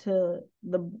privy to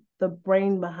the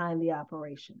brain behind the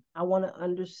operation. I want to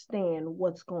understand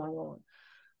what's going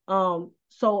on.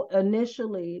 So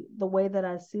initially, the way that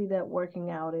I see that working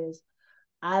out is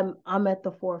I'm at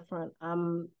the forefront.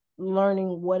 I'm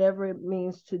learning whatever it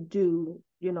means to do,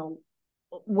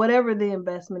 whatever the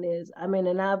investment is. I mean,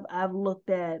 and I've looked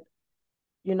at,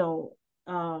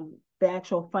 the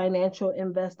actual financial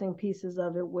investing pieces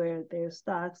of it, where there's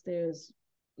stocks, there's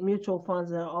mutual funds,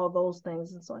 and all those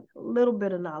things. It's like a little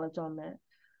bit of knowledge on that.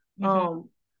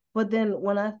 But then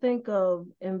when I think of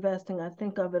investing, I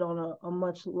think of it on a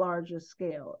much larger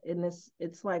scale. And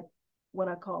it's like what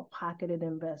I call pocketed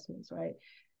investments, right?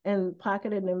 And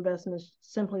pocketed investments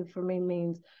simply for me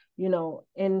means,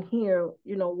 in here,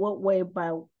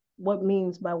 what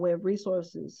means by way of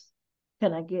resources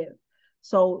can I give?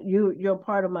 So you're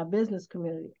part of my business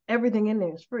community. Everything in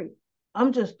there is free.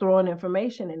 I'm just throwing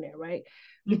information in there, right?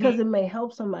 Because it may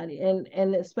help somebody.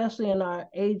 And especially in our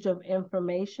age of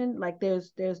information, like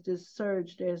there's this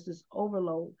surge, there's this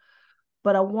overload.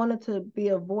 But I wanted to be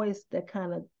a voice that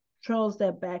kind of trails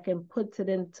that back and puts it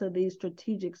into these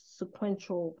strategic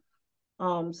sequential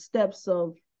steps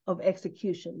of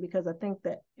execution, because I think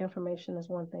that information is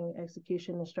one thing,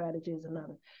 execution and strategy is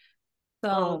another.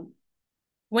 So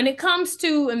when it comes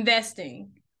to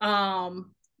investing, I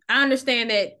understand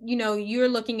that, you're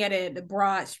looking at it, the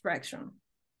broad spectrum,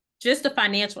 just the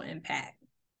financial impact.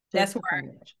 That's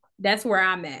where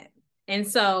I'm at. And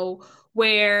so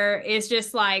where it's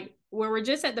just like, where we're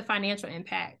just at the financial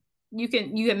impact, you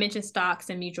had mentioned stocks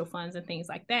and mutual funds and things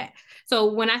like that.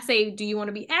 So when I say, do you want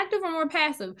to be active or more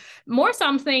passive? More so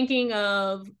I'm thinking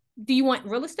of, do you want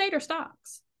real estate or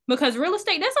stocks? Because real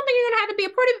estate, that's something you're going to have to be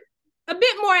a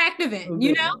bit more active in,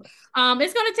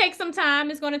 it's going to take some time.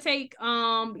 It's going to take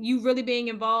you really being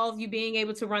involved, you being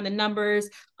able to run the numbers,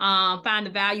 find the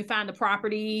value, find the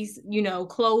properties,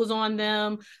 close on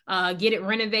them, get it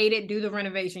renovated, do the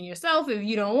renovation yourself. If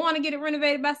you don't want to get it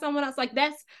renovated by someone else, like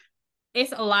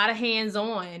it's a lot of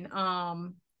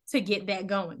hands-on to get that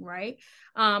going, right?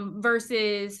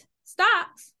 Versus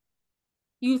stocks.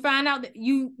 You find out that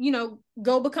you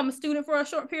go become a student for a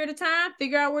short period of time,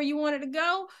 figure out where you want it to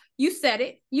go, you set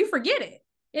it, you forget it.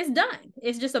 It's done.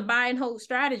 It's just a buy and hold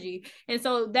strategy. And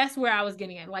so that's where I was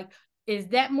getting at. Like, is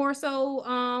that more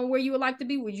so where you would like to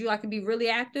be? Would you like to be really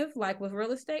active, like with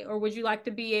real estate? Or would you like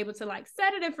to be able to like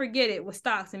set it and forget it with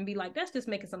stocks and be like, that's just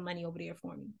making some money over there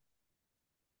for me?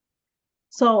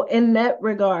 So in that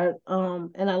regard,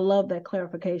 and I love that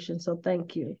clarification, so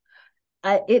thank you.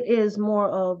 It is more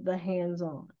of the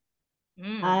hands-on.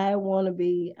 I want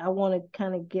to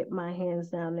kind of get my hands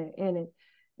down there in it.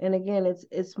 And again,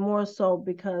 it's more so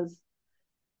because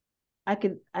I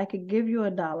could give you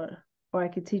 $1, or I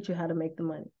could teach you how to make the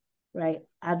money, right?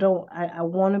 I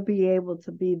want to be able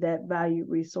to be that value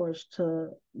resource to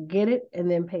get it and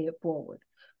then pay it forward.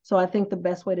 So I think the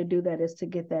best way to do that is to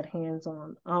get that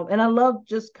hands-on. And I love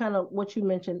just kind of what you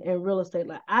mentioned in real estate.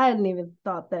 Like, I hadn't even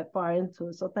thought that far into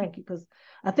it. So thank you, because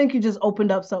I think you just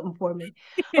opened up something for me.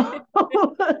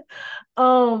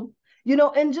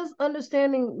 And just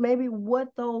understanding maybe what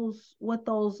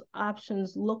those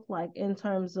options look like in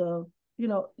terms of,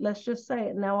 let's just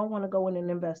say now I want to go in and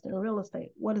invest in real estate.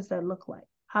 What does that look like?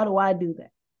 How do I do that?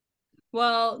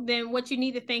 Well, then what you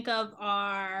need to think of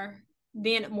are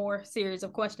then more series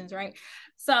of questions, right?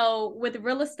 So with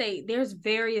real estate, there's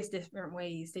various different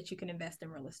ways that you can invest in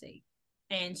real estate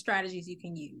and strategies you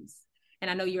can use. And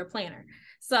I know you're a planner.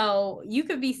 So you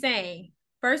could be saying,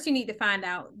 first you need to find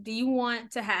out, do you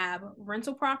want to have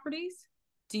rental properties?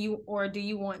 Do you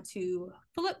want to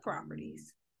flip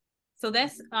properties? So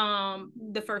that's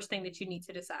the first thing that you need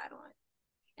to decide on.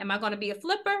 Am I going to be a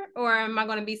flipper, or am I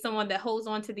going to be someone that holds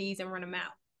on to these and rent them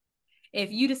out?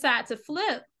 If you decide to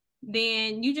flip,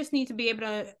 then you just need to be able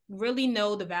to really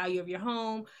know the value of your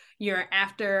home, your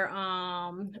after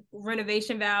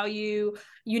renovation value,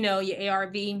 your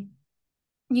ARV.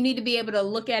 You need to be able to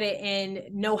look at it and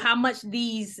know how much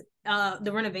the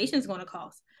renovation is going to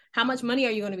cost. How much money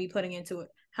are you going to be putting into it?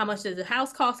 How much does the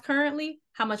house cost currently?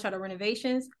 How much are the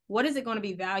renovations? What is it going to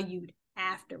be valued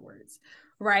afterwards?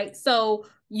 Right? So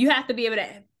you have to be able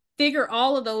to figure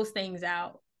all of those things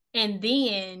out and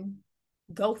then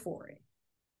go for it.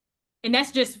 And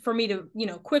that's just for me to,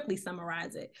 quickly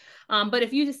summarize it. But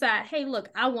if you decide, hey, look,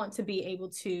 I want to be able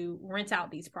to rent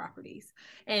out these properties,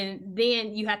 and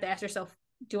then you have to ask yourself,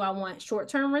 do I want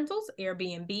short-term rentals,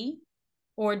 Airbnb,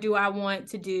 or do I want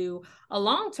to do a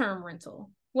long-term rental,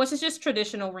 which is just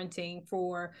traditional renting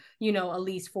for, a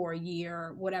lease for a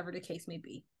year, whatever the case may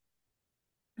be.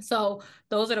 So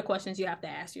those are the questions you have to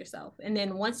ask yourself. And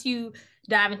then once you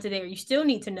dive into there, you still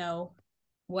need to know,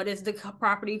 what is the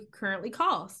property currently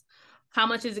cost? How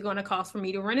much is it going to cost for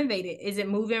me to renovate it? Is it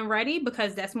move-in ready?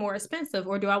 Because that's more expensive.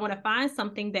 Or do I want to find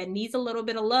something that needs a little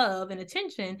bit of love and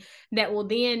attention that will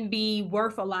then be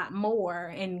worth a lot more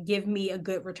and give me a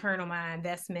good return on my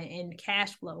investment and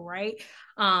cash flow, right?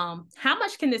 How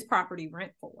much can this property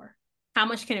rent for? How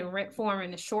much can it rent for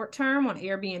in the short term on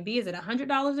Airbnb? Is it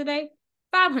 $100 a day?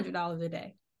 $500 a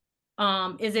day?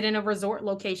 Is it in a resort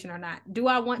location or not? Do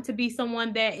I want to be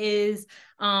someone that is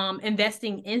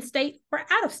investing in state or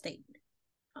out of state?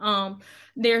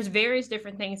 There's various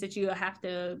different things that you have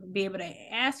to be able to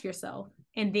ask yourself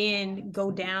and then go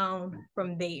down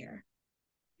from there.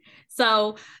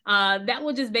 So that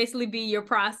will just basically be your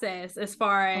process as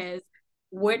far as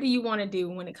what do you want to do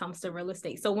when it comes to real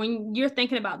estate. So when you're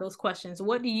thinking about those questions,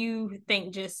 what do you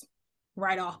think just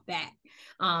right off bat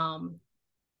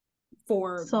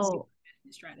for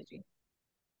strategy?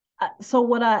 So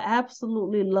what I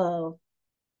absolutely love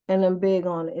and am big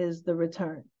on is the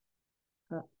return.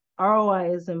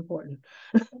 ROI is important.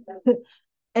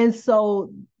 And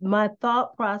so my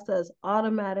thought process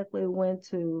automatically went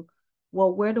to,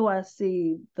 well, where do I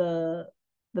see the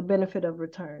benefit of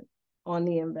return on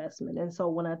the investment? And so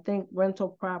when I think rental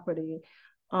property,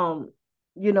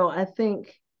 I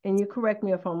think, and you correct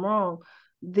me if I'm wrong,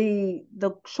 the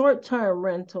short-term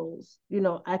rentals,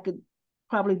 I could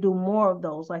probably do more of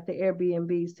those, like the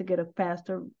Airbnbs, to get a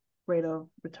faster rate of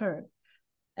return,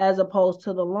 as opposed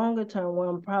to the longer term where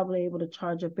I'm probably able to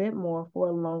charge a bit more for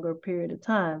a longer period of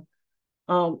time.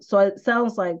 So it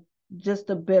sounds like just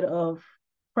a bit of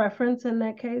preference in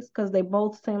that case, because they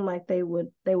both seem like they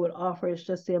would offer, it's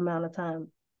just the amount of time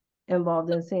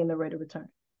involved in seeing the rate of return.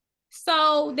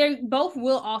 So they both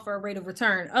will offer a rate of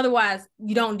return. Otherwise,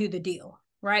 you don't do the deal,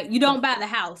 right? You don't buy the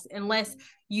house unless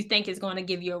you think it's going to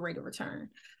give you a rate of return.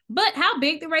 But how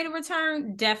big the rate of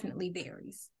return definitely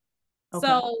varies. Okay.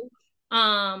 So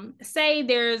say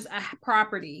there's a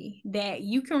property that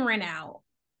you can rent out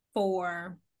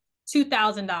for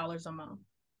 $2,000 a month.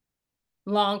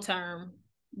 Long term,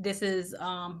 this is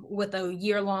with a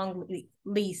year-long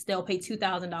lease, they'll pay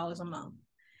 $2,000 a month.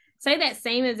 Say that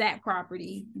same exact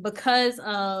property, because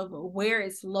of where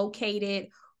it's located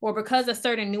or because of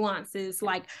certain nuances.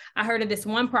 Like I heard of this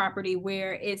one property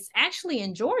where it's actually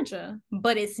in Georgia,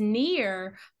 but it's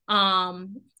near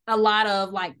a lot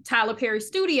of like Tyler Perry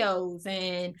Studios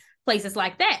and places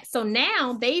like that. So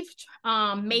now they've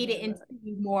made it into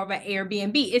more of an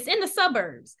Airbnb. It's in the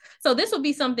suburbs. So this would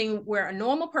be something where a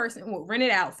normal person would rent it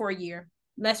out for a year.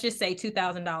 Let's just say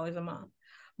 $2,000 a month.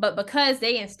 But because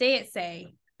they instead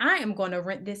say, I am going to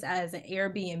rent this as an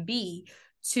Airbnb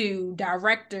to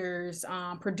directors,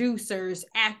 producers,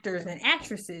 actors, and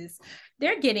actresses,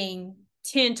 they're getting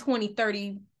 10, 20,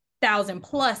 30,000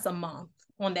 plus a month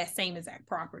on that same exact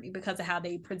property because of how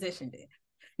they positioned it.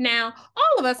 Now,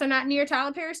 all of us are not near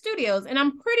Tyler Perry Studios, and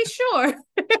I'm pretty sure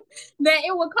that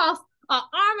it would cost an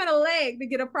arm and a leg to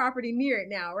get a property near it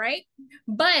now, right?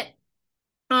 But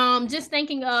just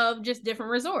thinking of just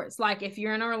different resorts, like if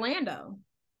you're in Orlando,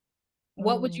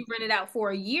 what would you rent it out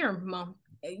for a year month?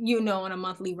 on a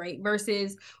monthly rate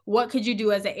versus what could you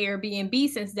do as an Airbnb,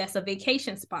 since that's a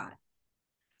vacation spot.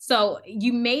 So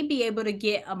you may be able to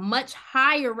get a much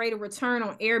higher rate of return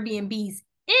on Airbnbs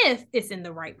if it's in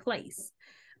the right place.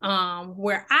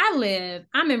 Where I live,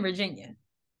 I'm in Virginia.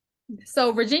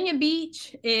 So Virginia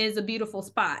Beach is a beautiful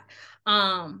spot.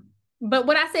 But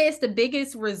would I say it's the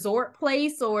biggest resort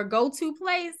place or go-to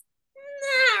place?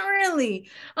 Not really.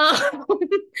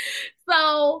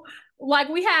 So like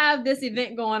we have this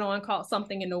event going on called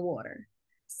Something in the Water.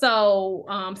 So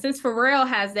since Pharrell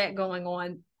has that going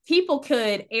on, people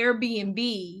could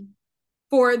Airbnb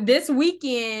for this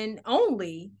weekend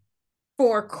only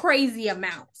for crazy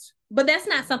amounts. But that's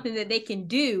not something that they can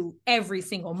do every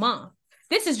single month.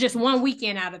 This is just one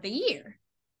weekend out of the year.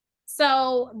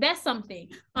 So that's something.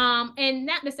 And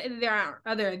not to say that there are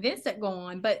other events that go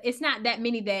on, but it's not that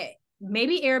many that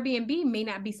maybe Airbnb may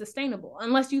not be sustainable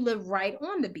unless you live right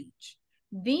on the beach.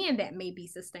 Then that may be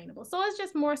sustainable. So it's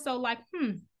just more so like,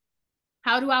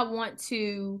 how do I want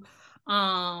to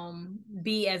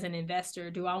be as an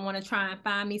investor? Do I want to try and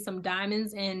find me some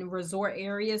diamonds in resort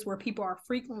areas where people are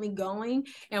frequently going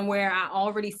and where I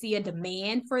already see a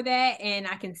demand for that? And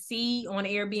I can see on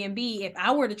Airbnb, if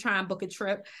I were to try and book a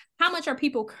trip, how much are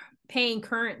people paying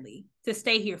currently to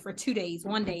stay here for 2 days,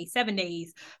 1 day, 7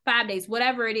 days, 5 days,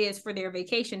 whatever it is for their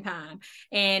vacation time?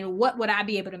 And what would I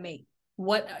be able to make?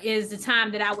 What is the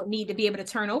time that I would need to be able to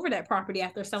turn over that property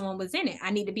after someone was in it? I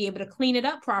need to be able to clean it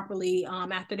up properly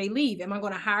after they leave. Am I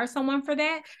going to hire someone for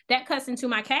that? That cuts into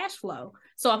my cash flow.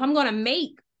 So if I'm going to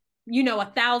make,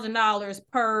 $1,000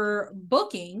 per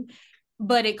booking,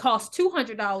 but it costs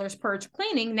 $200 per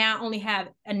cleaning, now I only have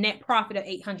a net profit of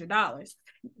 $800.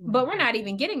 But we're not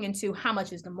even getting into how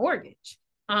much is the mortgage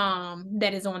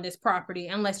that is on this property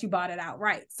unless you bought it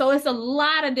outright. So it's a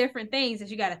lot of different things that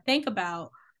you got to think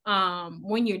about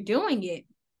when you're doing it.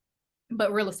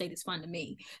 But real estate is fun to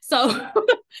me, so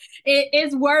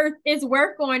it's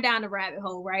worth going down the rabbit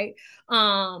hole, right?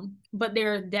 But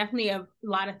there are definitely a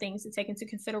lot of things to take into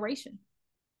consideration.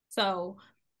 So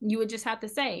you would just have to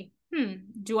say,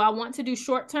 do I want to do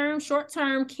short term? Short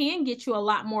term can get you a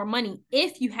lot more money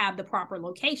if you have the proper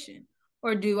location.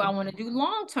 Or do I want to do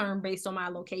long term based on my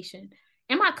location?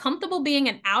 Am I comfortable being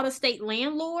an out-of-state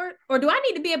landlord? Or do I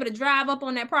need to be able to drive up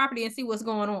on that property and see what's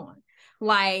going on?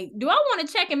 Like, do I want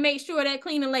to check and make sure that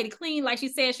cleaning lady clean like she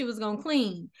said she was going to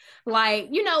clean?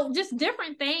 Like, just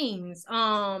different things.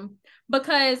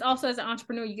 Because also as an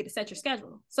entrepreneur, you get to set your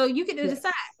schedule. So you get to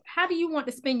decide, how do you want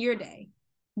to spend your day?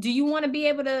 Do you want to be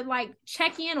able to like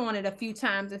check in on it a few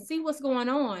times and see what's going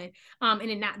on and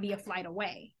it not be a flight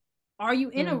away? Are you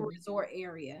in a resort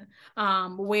area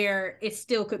where it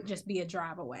still could just be a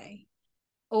drive away?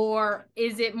 Or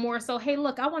is it more so, hey,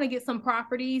 look, I want to get some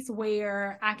properties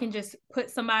where I can just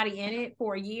put somebody in it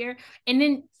for a year. And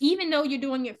then even though you're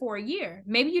doing it for a year,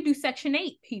 maybe you do Section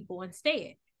 8 people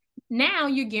instead. Now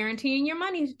you're guaranteeing your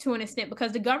money to an extent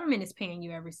because the government is paying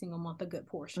you every single month a good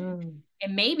portion.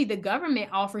 And maybe the government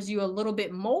offers you a little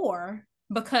bit more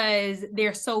because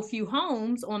there's so few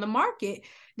homes on the market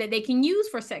that they can use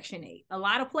for Section 8. A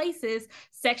lot of places,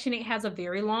 Section 8 has a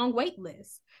very long wait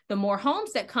list. The more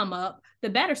homes that come up, the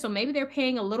better. So maybe they're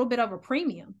paying a little bit of a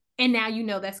premium. And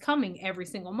now that's coming every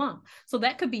single month. So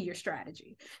that could be your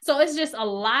strategy. So it's just a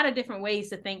lot of different ways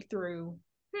to think through,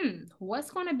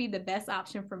 what's going to be the best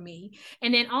option for me?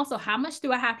 And then also, how much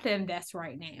do I have to invest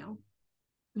right now?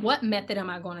 What method am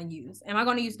I going to use? Am I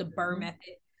going to use the BRRRR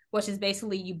method, which is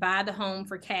basically you buy the home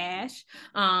for cash,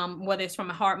 whether it's from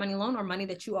a hard money loan or money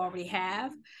that you already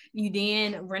have. You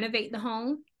then renovate the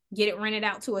home, get it rented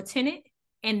out to a tenant,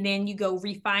 and then you go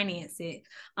refinance it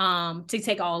to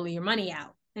take all of your money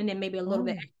out. And then maybe a little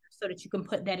bit extra so that you can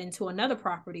put that into another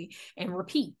property and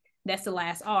repeat. That's the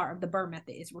last R of the BRRRR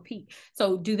method, is repeat.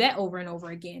 So do that over and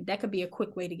over again. That could be a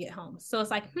quick way to get home. So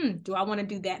it's like, do I want to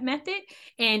do that method?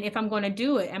 And if I'm going to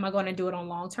do it, am I going to do it on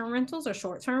long-term rentals or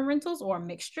short-term rentals or a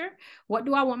mixture? What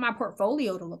do I want my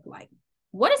portfolio to look like?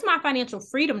 What is my financial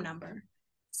freedom number?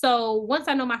 So once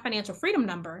I know my financial freedom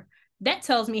number, that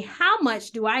tells me how much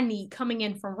do I need coming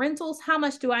in from rentals? How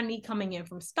much do I need coming in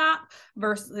from stock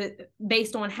versus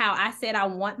based on how I said I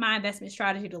want my investment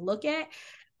strategy to look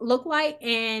like,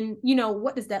 and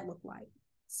what does that look like?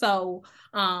 So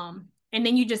and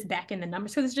then you just back in the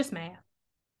numbers because it's just math.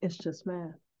 It's just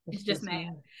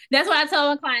math. That's what I tell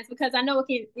my clients, because I know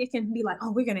it can be like,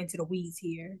 oh, we're getting into the weeds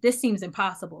here, this seems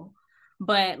impossible.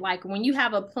 But like when you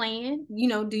have a plan,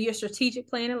 do your strategic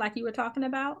planning like you were talking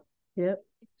about. Yep.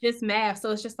 It's just math.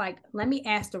 So it's just like, let me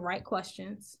ask the right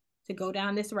questions to go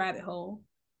down this rabbit hole,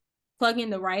 plug in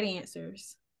the right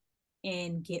answers,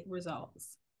 and get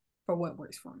results for what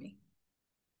works for me.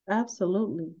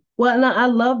 Absolutely. Well, and I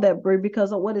love that, Brie,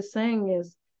 because of what it's saying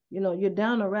is, you're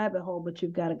down a rabbit hole, but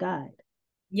you've got a guide.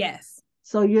 Yes.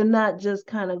 So you're not just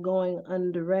kind of going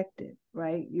undirected,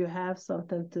 right? You have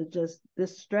something to just,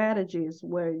 this strategy is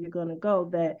where you're going to go,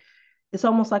 that it's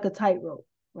almost like a tightrope,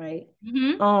 right?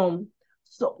 Mm-hmm. Um,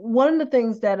 so one of the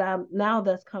things that I'm now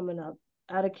that's coming up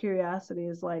out of curiosity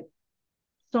is like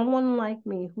someone like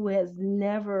me who has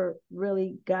never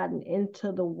really gotten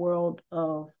into the world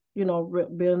of,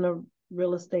 being a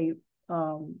real estate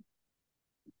um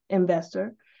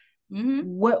investor. Mm-hmm.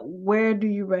 Where do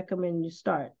you recommend you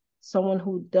start? Someone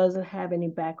who doesn't have any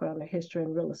background or history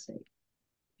in real estate.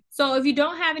 So if you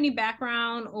don't have any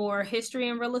background or history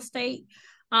in real estate,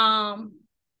 um,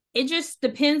 it just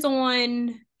depends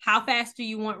on how fast do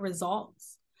you want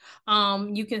results.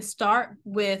 You can start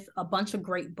with a bunch of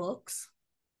great books.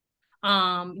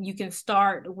 You can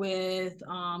start with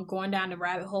going down the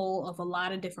rabbit hole of a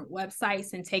lot of different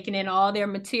websites and taking in all their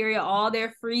material, all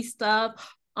their free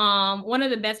stuff. One of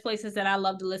the best places that I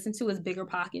love to listen to is Bigger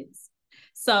Pockets.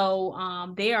 So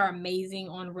they are amazing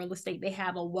on real estate. They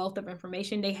have a wealth of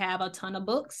information. They have a ton of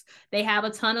books. They have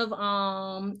a ton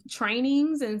of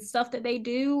trainings and stuff that they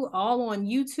do, all on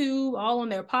YouTube, all on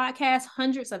their podcast,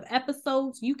 hundreds of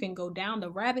episodes. You can go down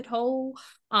the rabbit hole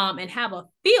and have a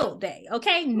field day.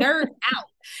 Okay, nerd out.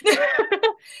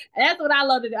 That's what I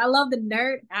love to do. I love the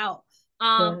nerd out.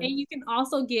 And Yes. you can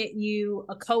also get you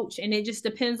a coach, and it just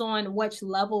depends on which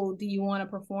level do you want to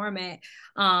perform at.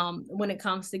 When it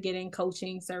comes to getting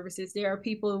coaching services, there are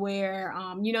people where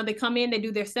they come in, they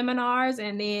do their seminars,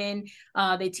 and then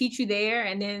they teach you there,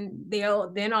 and then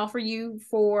they'll then offer you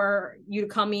for you to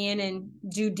come in and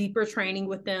do deeper training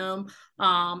with them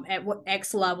at what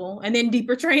X level, and then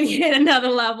deeper training at another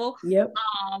level. Yep.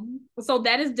 So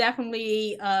that is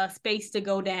definitely a space to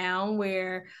go down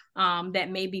where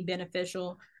that may be beneficial.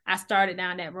 I started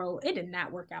down that road. It did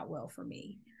not work out well for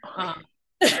me. I'm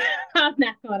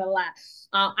not gonna lie.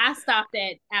 I stopped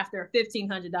at after a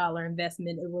 $1,500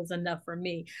 investment. It was enough for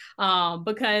me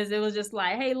because it was just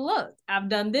like, hey, look, I've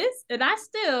done this and I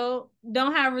still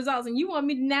don't have results, and you want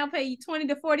me to now pay you $20,000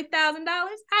 to $40,000?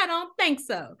 I don't think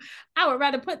so. I would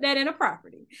rather put that in a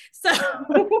property. So,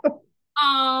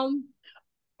 um,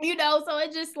 so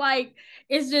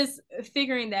it's just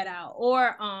figuring that out,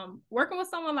 or working with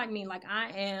someone like me, like I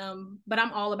am, but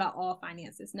I'm all about all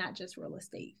finances, not just real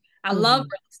estate. I love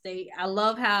real estate. I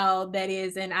love how that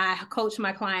is, and I coach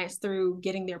my clients through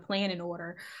getting their plan in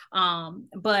order.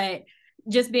 But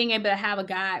just being able to have a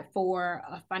guide for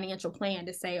a financial plan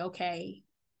to say, okay,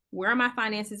 where are my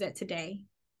finances at today?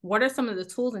 What are some of the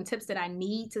tools and tips that I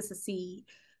need to succeed?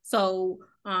 So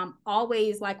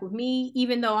always, like with me,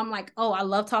 even though I'm like, oh, I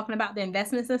love talking about the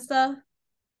investments and stuff.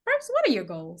 First, what are your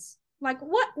goals? Like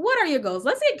what are your goals?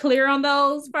 Let's get clear on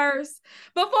those first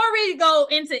before we go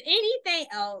into anything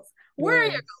else. Where are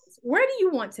your Yes. goals? Where do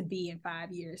you want to be in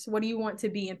 5 years? What do you want to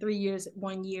be in 3 years,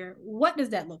 1 year? What does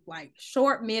that look like?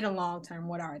 Short, mid, and long term,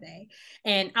 what are they?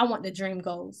 And I want the dream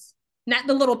goals, not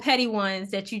the little petty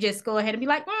ones that you just go ahead and be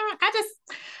like,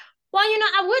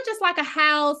 I would just like a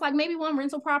house, like maybe one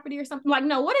rental property or something. Like,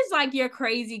 no, what is like your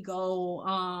crazy goal?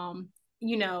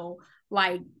 You know,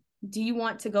 like, do you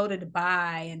want to go to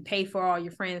Dubai and pay for all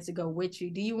your friends to go with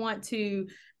you? Do you want to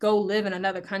go live in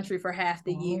another country for half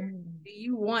the year? Do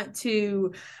you want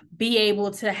to be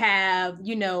able to have,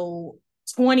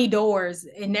 20 doors,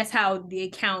 and that's how they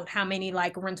count how many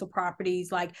like rental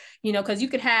properties, like, because you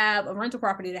could have a rental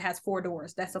property that has 4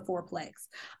 doors, that's a fourplex.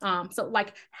 So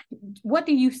like, what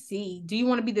do you see? Do you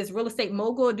want to be this real estate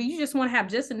mogul, or do you just want to have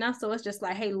just enough so it's just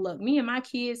like, hey, look, me and my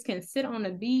kids can sit on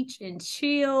the beach and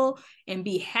chill and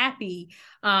be happy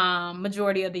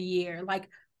majority of the year? Like,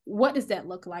 what does that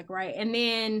look like, right? And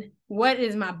then what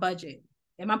is my budget?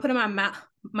 Am I putting my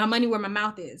money where my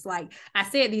mouth is? Like I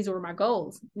said, these were my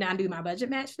goals. Now do my budget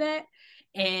match that?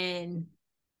 And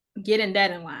getting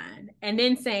that in line. And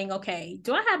then saying, okay,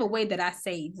 do I have a way that I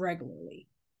save regularly?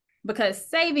 Because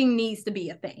saving needs to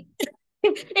be a thing.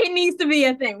 It needs to be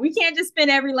a thing. We can't just spend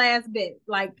every last bit.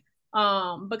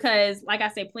 Because like I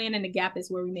said, planning the gap is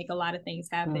where we make a lot of things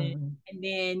happen. And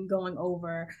then going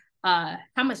over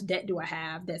how much debt do I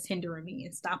have that's hindering me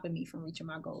and stopping me from reaching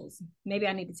my goals? Maybe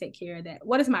I need to take care of that.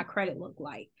 What does my credit look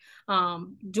like?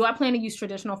 Do I plan to use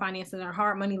traditional finances or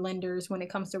hard money lenders when it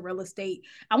comes to real estate?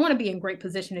 I want to be in great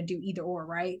position to do either or,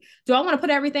 right? Do I want to put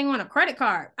everything on a credit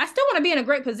card? I still want to be in a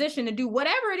great position to do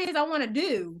whatever it is I want to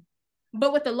do,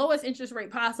 but with the lowest interest rate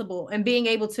possible and being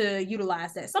able to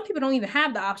utilize that. Some people don't even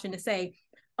have the option to say,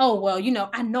 oh, well,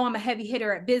 I know I'm a heavy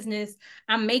hitter at business.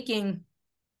 I'm making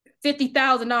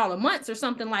 $50,000 months or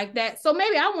something like that. So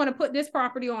maybe I want to put this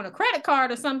property on a credit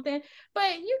card or something,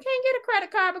 but you can't get a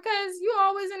credit card because you're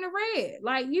always in the red.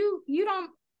 Like you You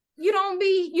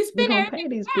spend don't everything.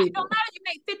 pay these It don't people. matter. You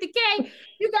make 50K,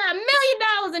 you got $1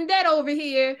 million in debt over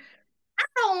here. I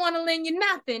don't want to lend you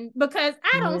nothing because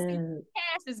I don't see where the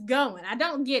cash is going. I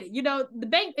don't get it. The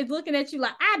bank is looking at you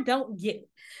like, I don't get it.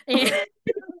 And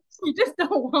you just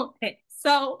don't want that.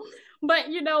 So, but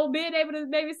being able to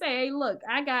maybe say, hey, look,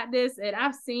 I got this. And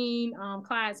I've seen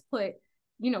clients put,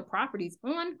 properties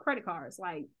on credit cards,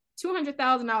 like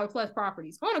 $200,000 plus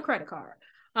properties on a credit card,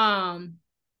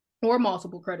 or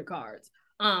multiple credit cards.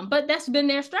 But that's been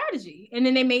their strategy. And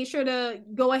then they made sure to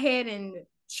go ahead and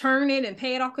churn it and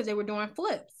pay it off because they were doing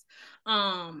flips,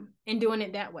 and doing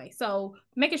it that way. So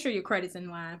making sure your credit's in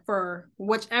line for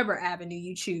whichever avenue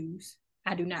you choose.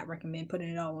 I do not recommend putting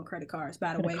it all on credit cards,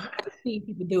 by the way. I've seen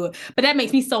people do it, but that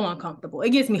makes me so uncomfortable.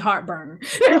 It gives me heartburn.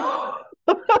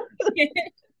 But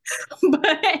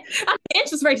the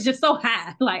interest rate is just so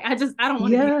high. Like I don't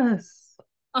want to. Yes.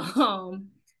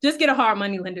 Just get a hard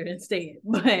money lender instead.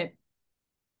 But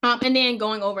and then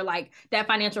going over like that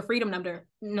financial freedom number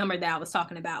that I was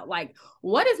talking about. Like,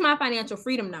 what is my financial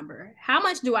freedom number? How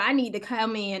much do I need to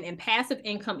come in passive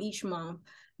income each month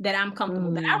that I'm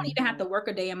comfortable, that I don't even have to work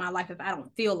a day in my life if I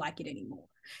don't feel like it anymore?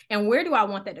 And where do I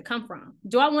want that to come from?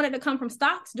 Do I want it to come from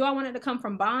stocks? Do I want it to come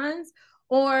from bonds?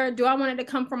 Or do I want it to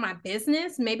come from my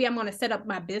business? Maybe I'm going to set up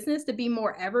my business to be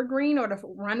more evergreen or to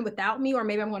run without me, or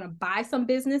maybe I'm going to buy some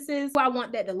businesses. What do I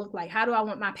want that to look like? How do I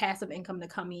want my passive income to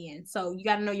come in? So you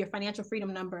got to know your financial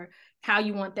freedom number, how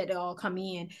you want that to all come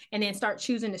in, and then start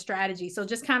choosing the strategy. So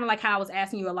just kind of like how I was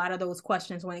asking you a lot of those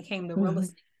questions when it came to real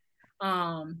estate.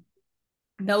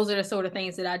 Those are the sort of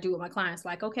things that I do with my clients.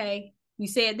 Like, okay, you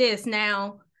said this,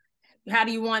 now how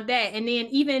do you want that? And then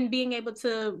even being able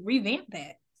to revamp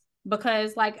that.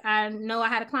 Because like I know I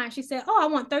had a client, she said, oh, I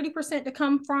want 30% to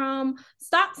come from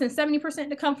stocks and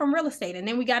 70% to come from real estate. And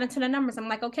then we got into the numbers. I'm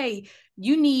like, okay,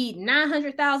 you need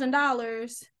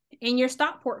 $900,000 in your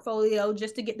stock portfolio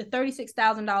just to get the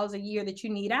 $36,000 a year that you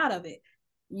need out of it.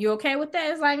 You okay with that?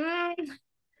 It's like,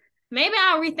 maybe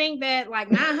I'll rethink that. Like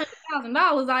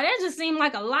 $900,000, that just seemed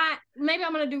like a lot. Maybe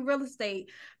I'm going to do real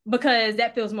estate because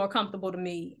that feels more comfortable to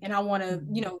me. And I want to,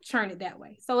 churn it that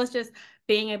way. So it's just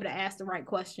being able to ask the right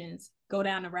questions, go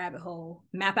down the rabbit hole,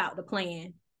 map out the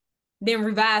plan, then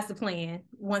revise the plan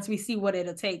once we see what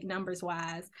it'll take numbers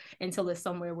wise until it's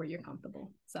somewhere where you're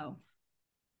comfortable. So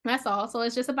that's all. So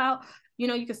it's just about,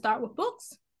 you can start with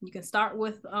books. You can start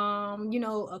with,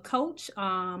 a coach,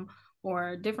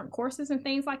 or different courses and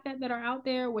things like that are out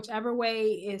there, whichever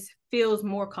way feels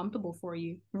more comfortable for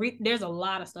you. There's a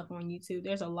lot of stuff on YouTube.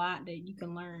 There's a lot that you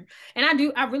can learn. And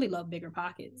I really love Bigger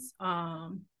Pockets.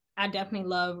 I definitely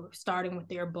love starting with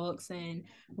their books and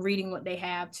reading what they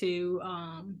have too.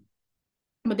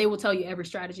 But they will tell you every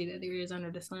strategy that there is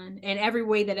under the sun and every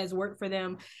way that has worked for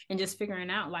them, and just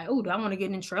figuring out like, oh, do I want to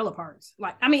get in trailer parks?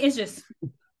 Like, I mean, it's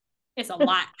a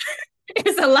lot.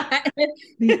 It's a lot.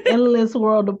 The endless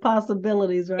world of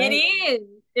possibilities, right? It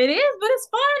is, but it's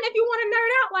fun if you want to nerd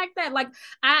out like that. Like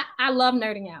I love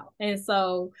nerding out. And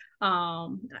so,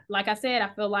 like I said, I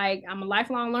feel like I'm a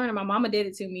lifelong learner. My mama did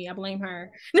it to me. I blame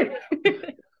her.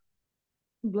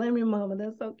 Blame your mama.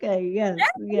 That's okay. Yes.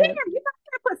 Yeah, you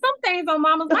gotta put some things on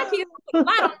mamas. My kids put a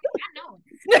lot on me.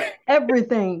 I know.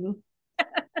 Everything.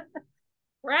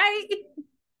 Right?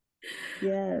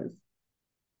 Yes.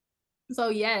 So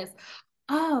yes.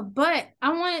 But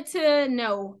I wanted to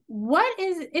know,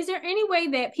 is there any way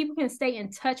that people can stay in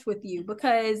touch with you?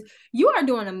 Because you are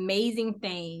doing amazing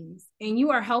things and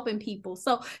you are helping people.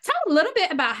 So tell a little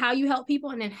bit about how you help people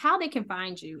and then how they can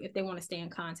find you if they want to stay in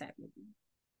contact with you.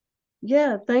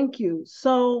 Yeah, thank you.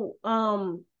 So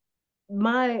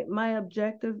my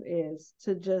objective is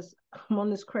to just, I'm on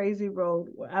this crazy road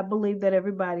where I believe that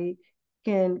everybody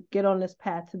can get on this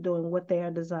path to doing what they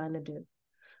are designed to do.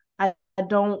 I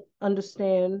don't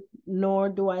understand, nor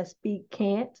do I speak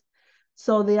can't.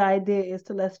 So the idea is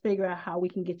to let's figure out how we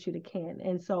can get you to can.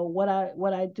 And so what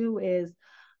I do is,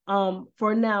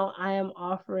 for now, I am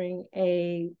offering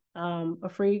a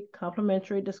free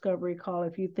complimentary discovery call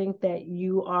if you think that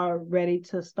you are ready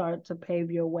to start to pave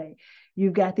your way.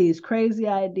 You've got these crazy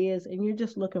ideas and you're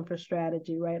just looking for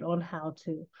strategy, right, on how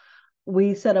to.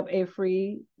 We set up a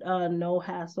free, no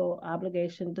hassle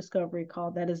obligation discovery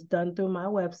call that is done through my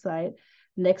website,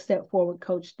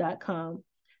 nextstepforwardcoach.com.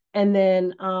 And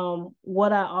then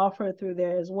what I offer through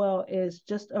there as well is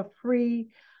just a free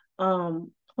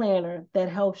planner that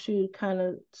helps you kind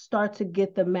of start to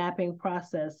get the mapping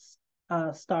process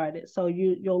started. So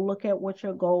you'll look at what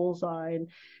your goals are and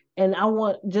And I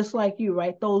want, just like you,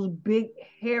 right? Those big,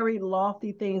 hairy,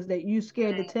 lofty things that you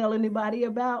scared to tell anybody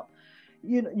about.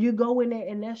 You go in there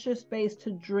and that's your space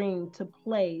to dream, to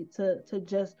play, to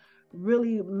just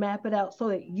really map it out so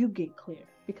that you get clear.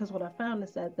 Because what I found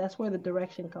is that that's where the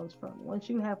direction comes from. Once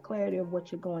you have clarity of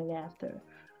what you're going after.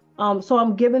 So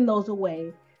I'm giving those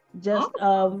away just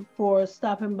for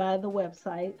stopping by the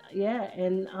website. Yeah,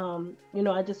 and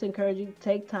I just encourage you to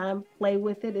take time, play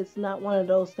with it. It's not one of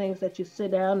those things that you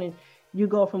sit down and you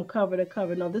go from cover to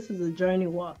cover. No, this is a journey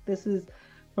walk. This is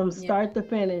from start to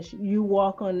finish. You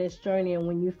walk on this journey, and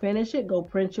when you finish it, go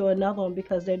print you another one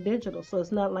because they're digital. So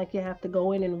it's not like you have to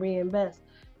go in and reinvest.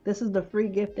 This is the free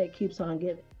gift that keeps on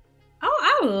giving.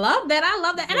 Oh, I love that. I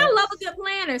love that. And I love a good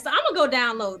planner. So I'm going to go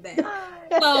download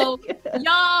that. So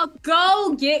y'all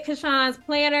go get Kashawn's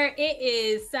planner. It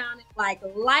is sounding like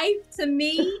life to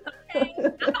me. Okay. I'm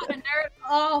about to nerd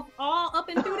all up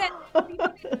and through that.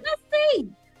 Let's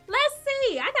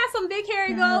see. I got some big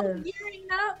hairy goals gearing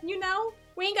up,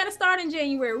 We ain't got to start in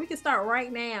January. We can start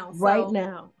right now. Right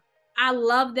now. I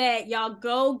love that. Y'all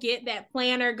go get that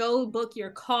planner. Go book your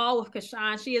call with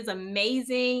Kashawn. She is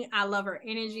amazing. I love her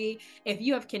energy. If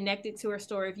you have connected to her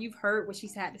story, if you've heard what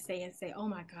she's had to say and say, oh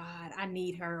my God, I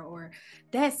need her, or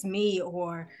that's me,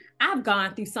 or I've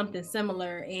gone through something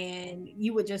similar, and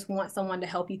you would just want someone to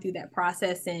help you through that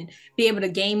process and be able to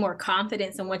gain more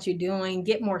confidence in what you're doing,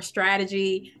 get more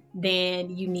strategy, then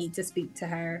you need to speak to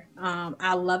her.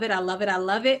 I love it. I love it. I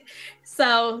love it.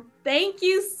 So thank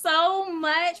you so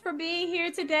much for being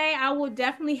here today. I will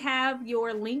definitely have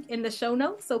your link in the show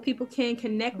notes so people can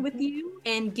connect with you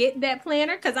and get that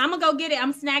planner, because I'm going to go get it.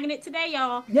 I'm snagging it today,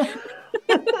 y'all. Yeah.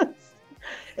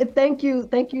 Thank you.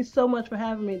 Thank you so much for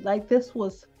having me. Like, this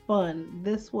was fun.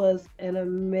 This was an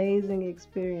amazing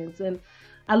experience. And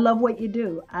I love what you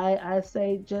do. I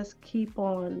say just keep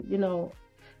on,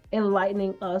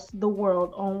 enlightening us, the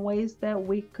world, on ways that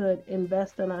we could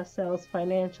invest in ourselves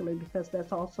financially, because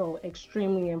that's also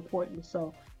extremely important.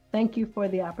 So thank you for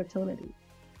the opportunity.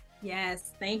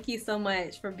 Yes, thank you so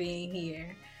much for being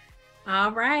here.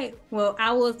 All right. Well,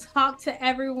 I will talk to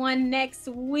everyone next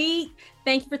week.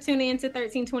 Thank you for tuning into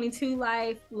 1322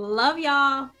 Life. Love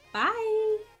y'all. Bye.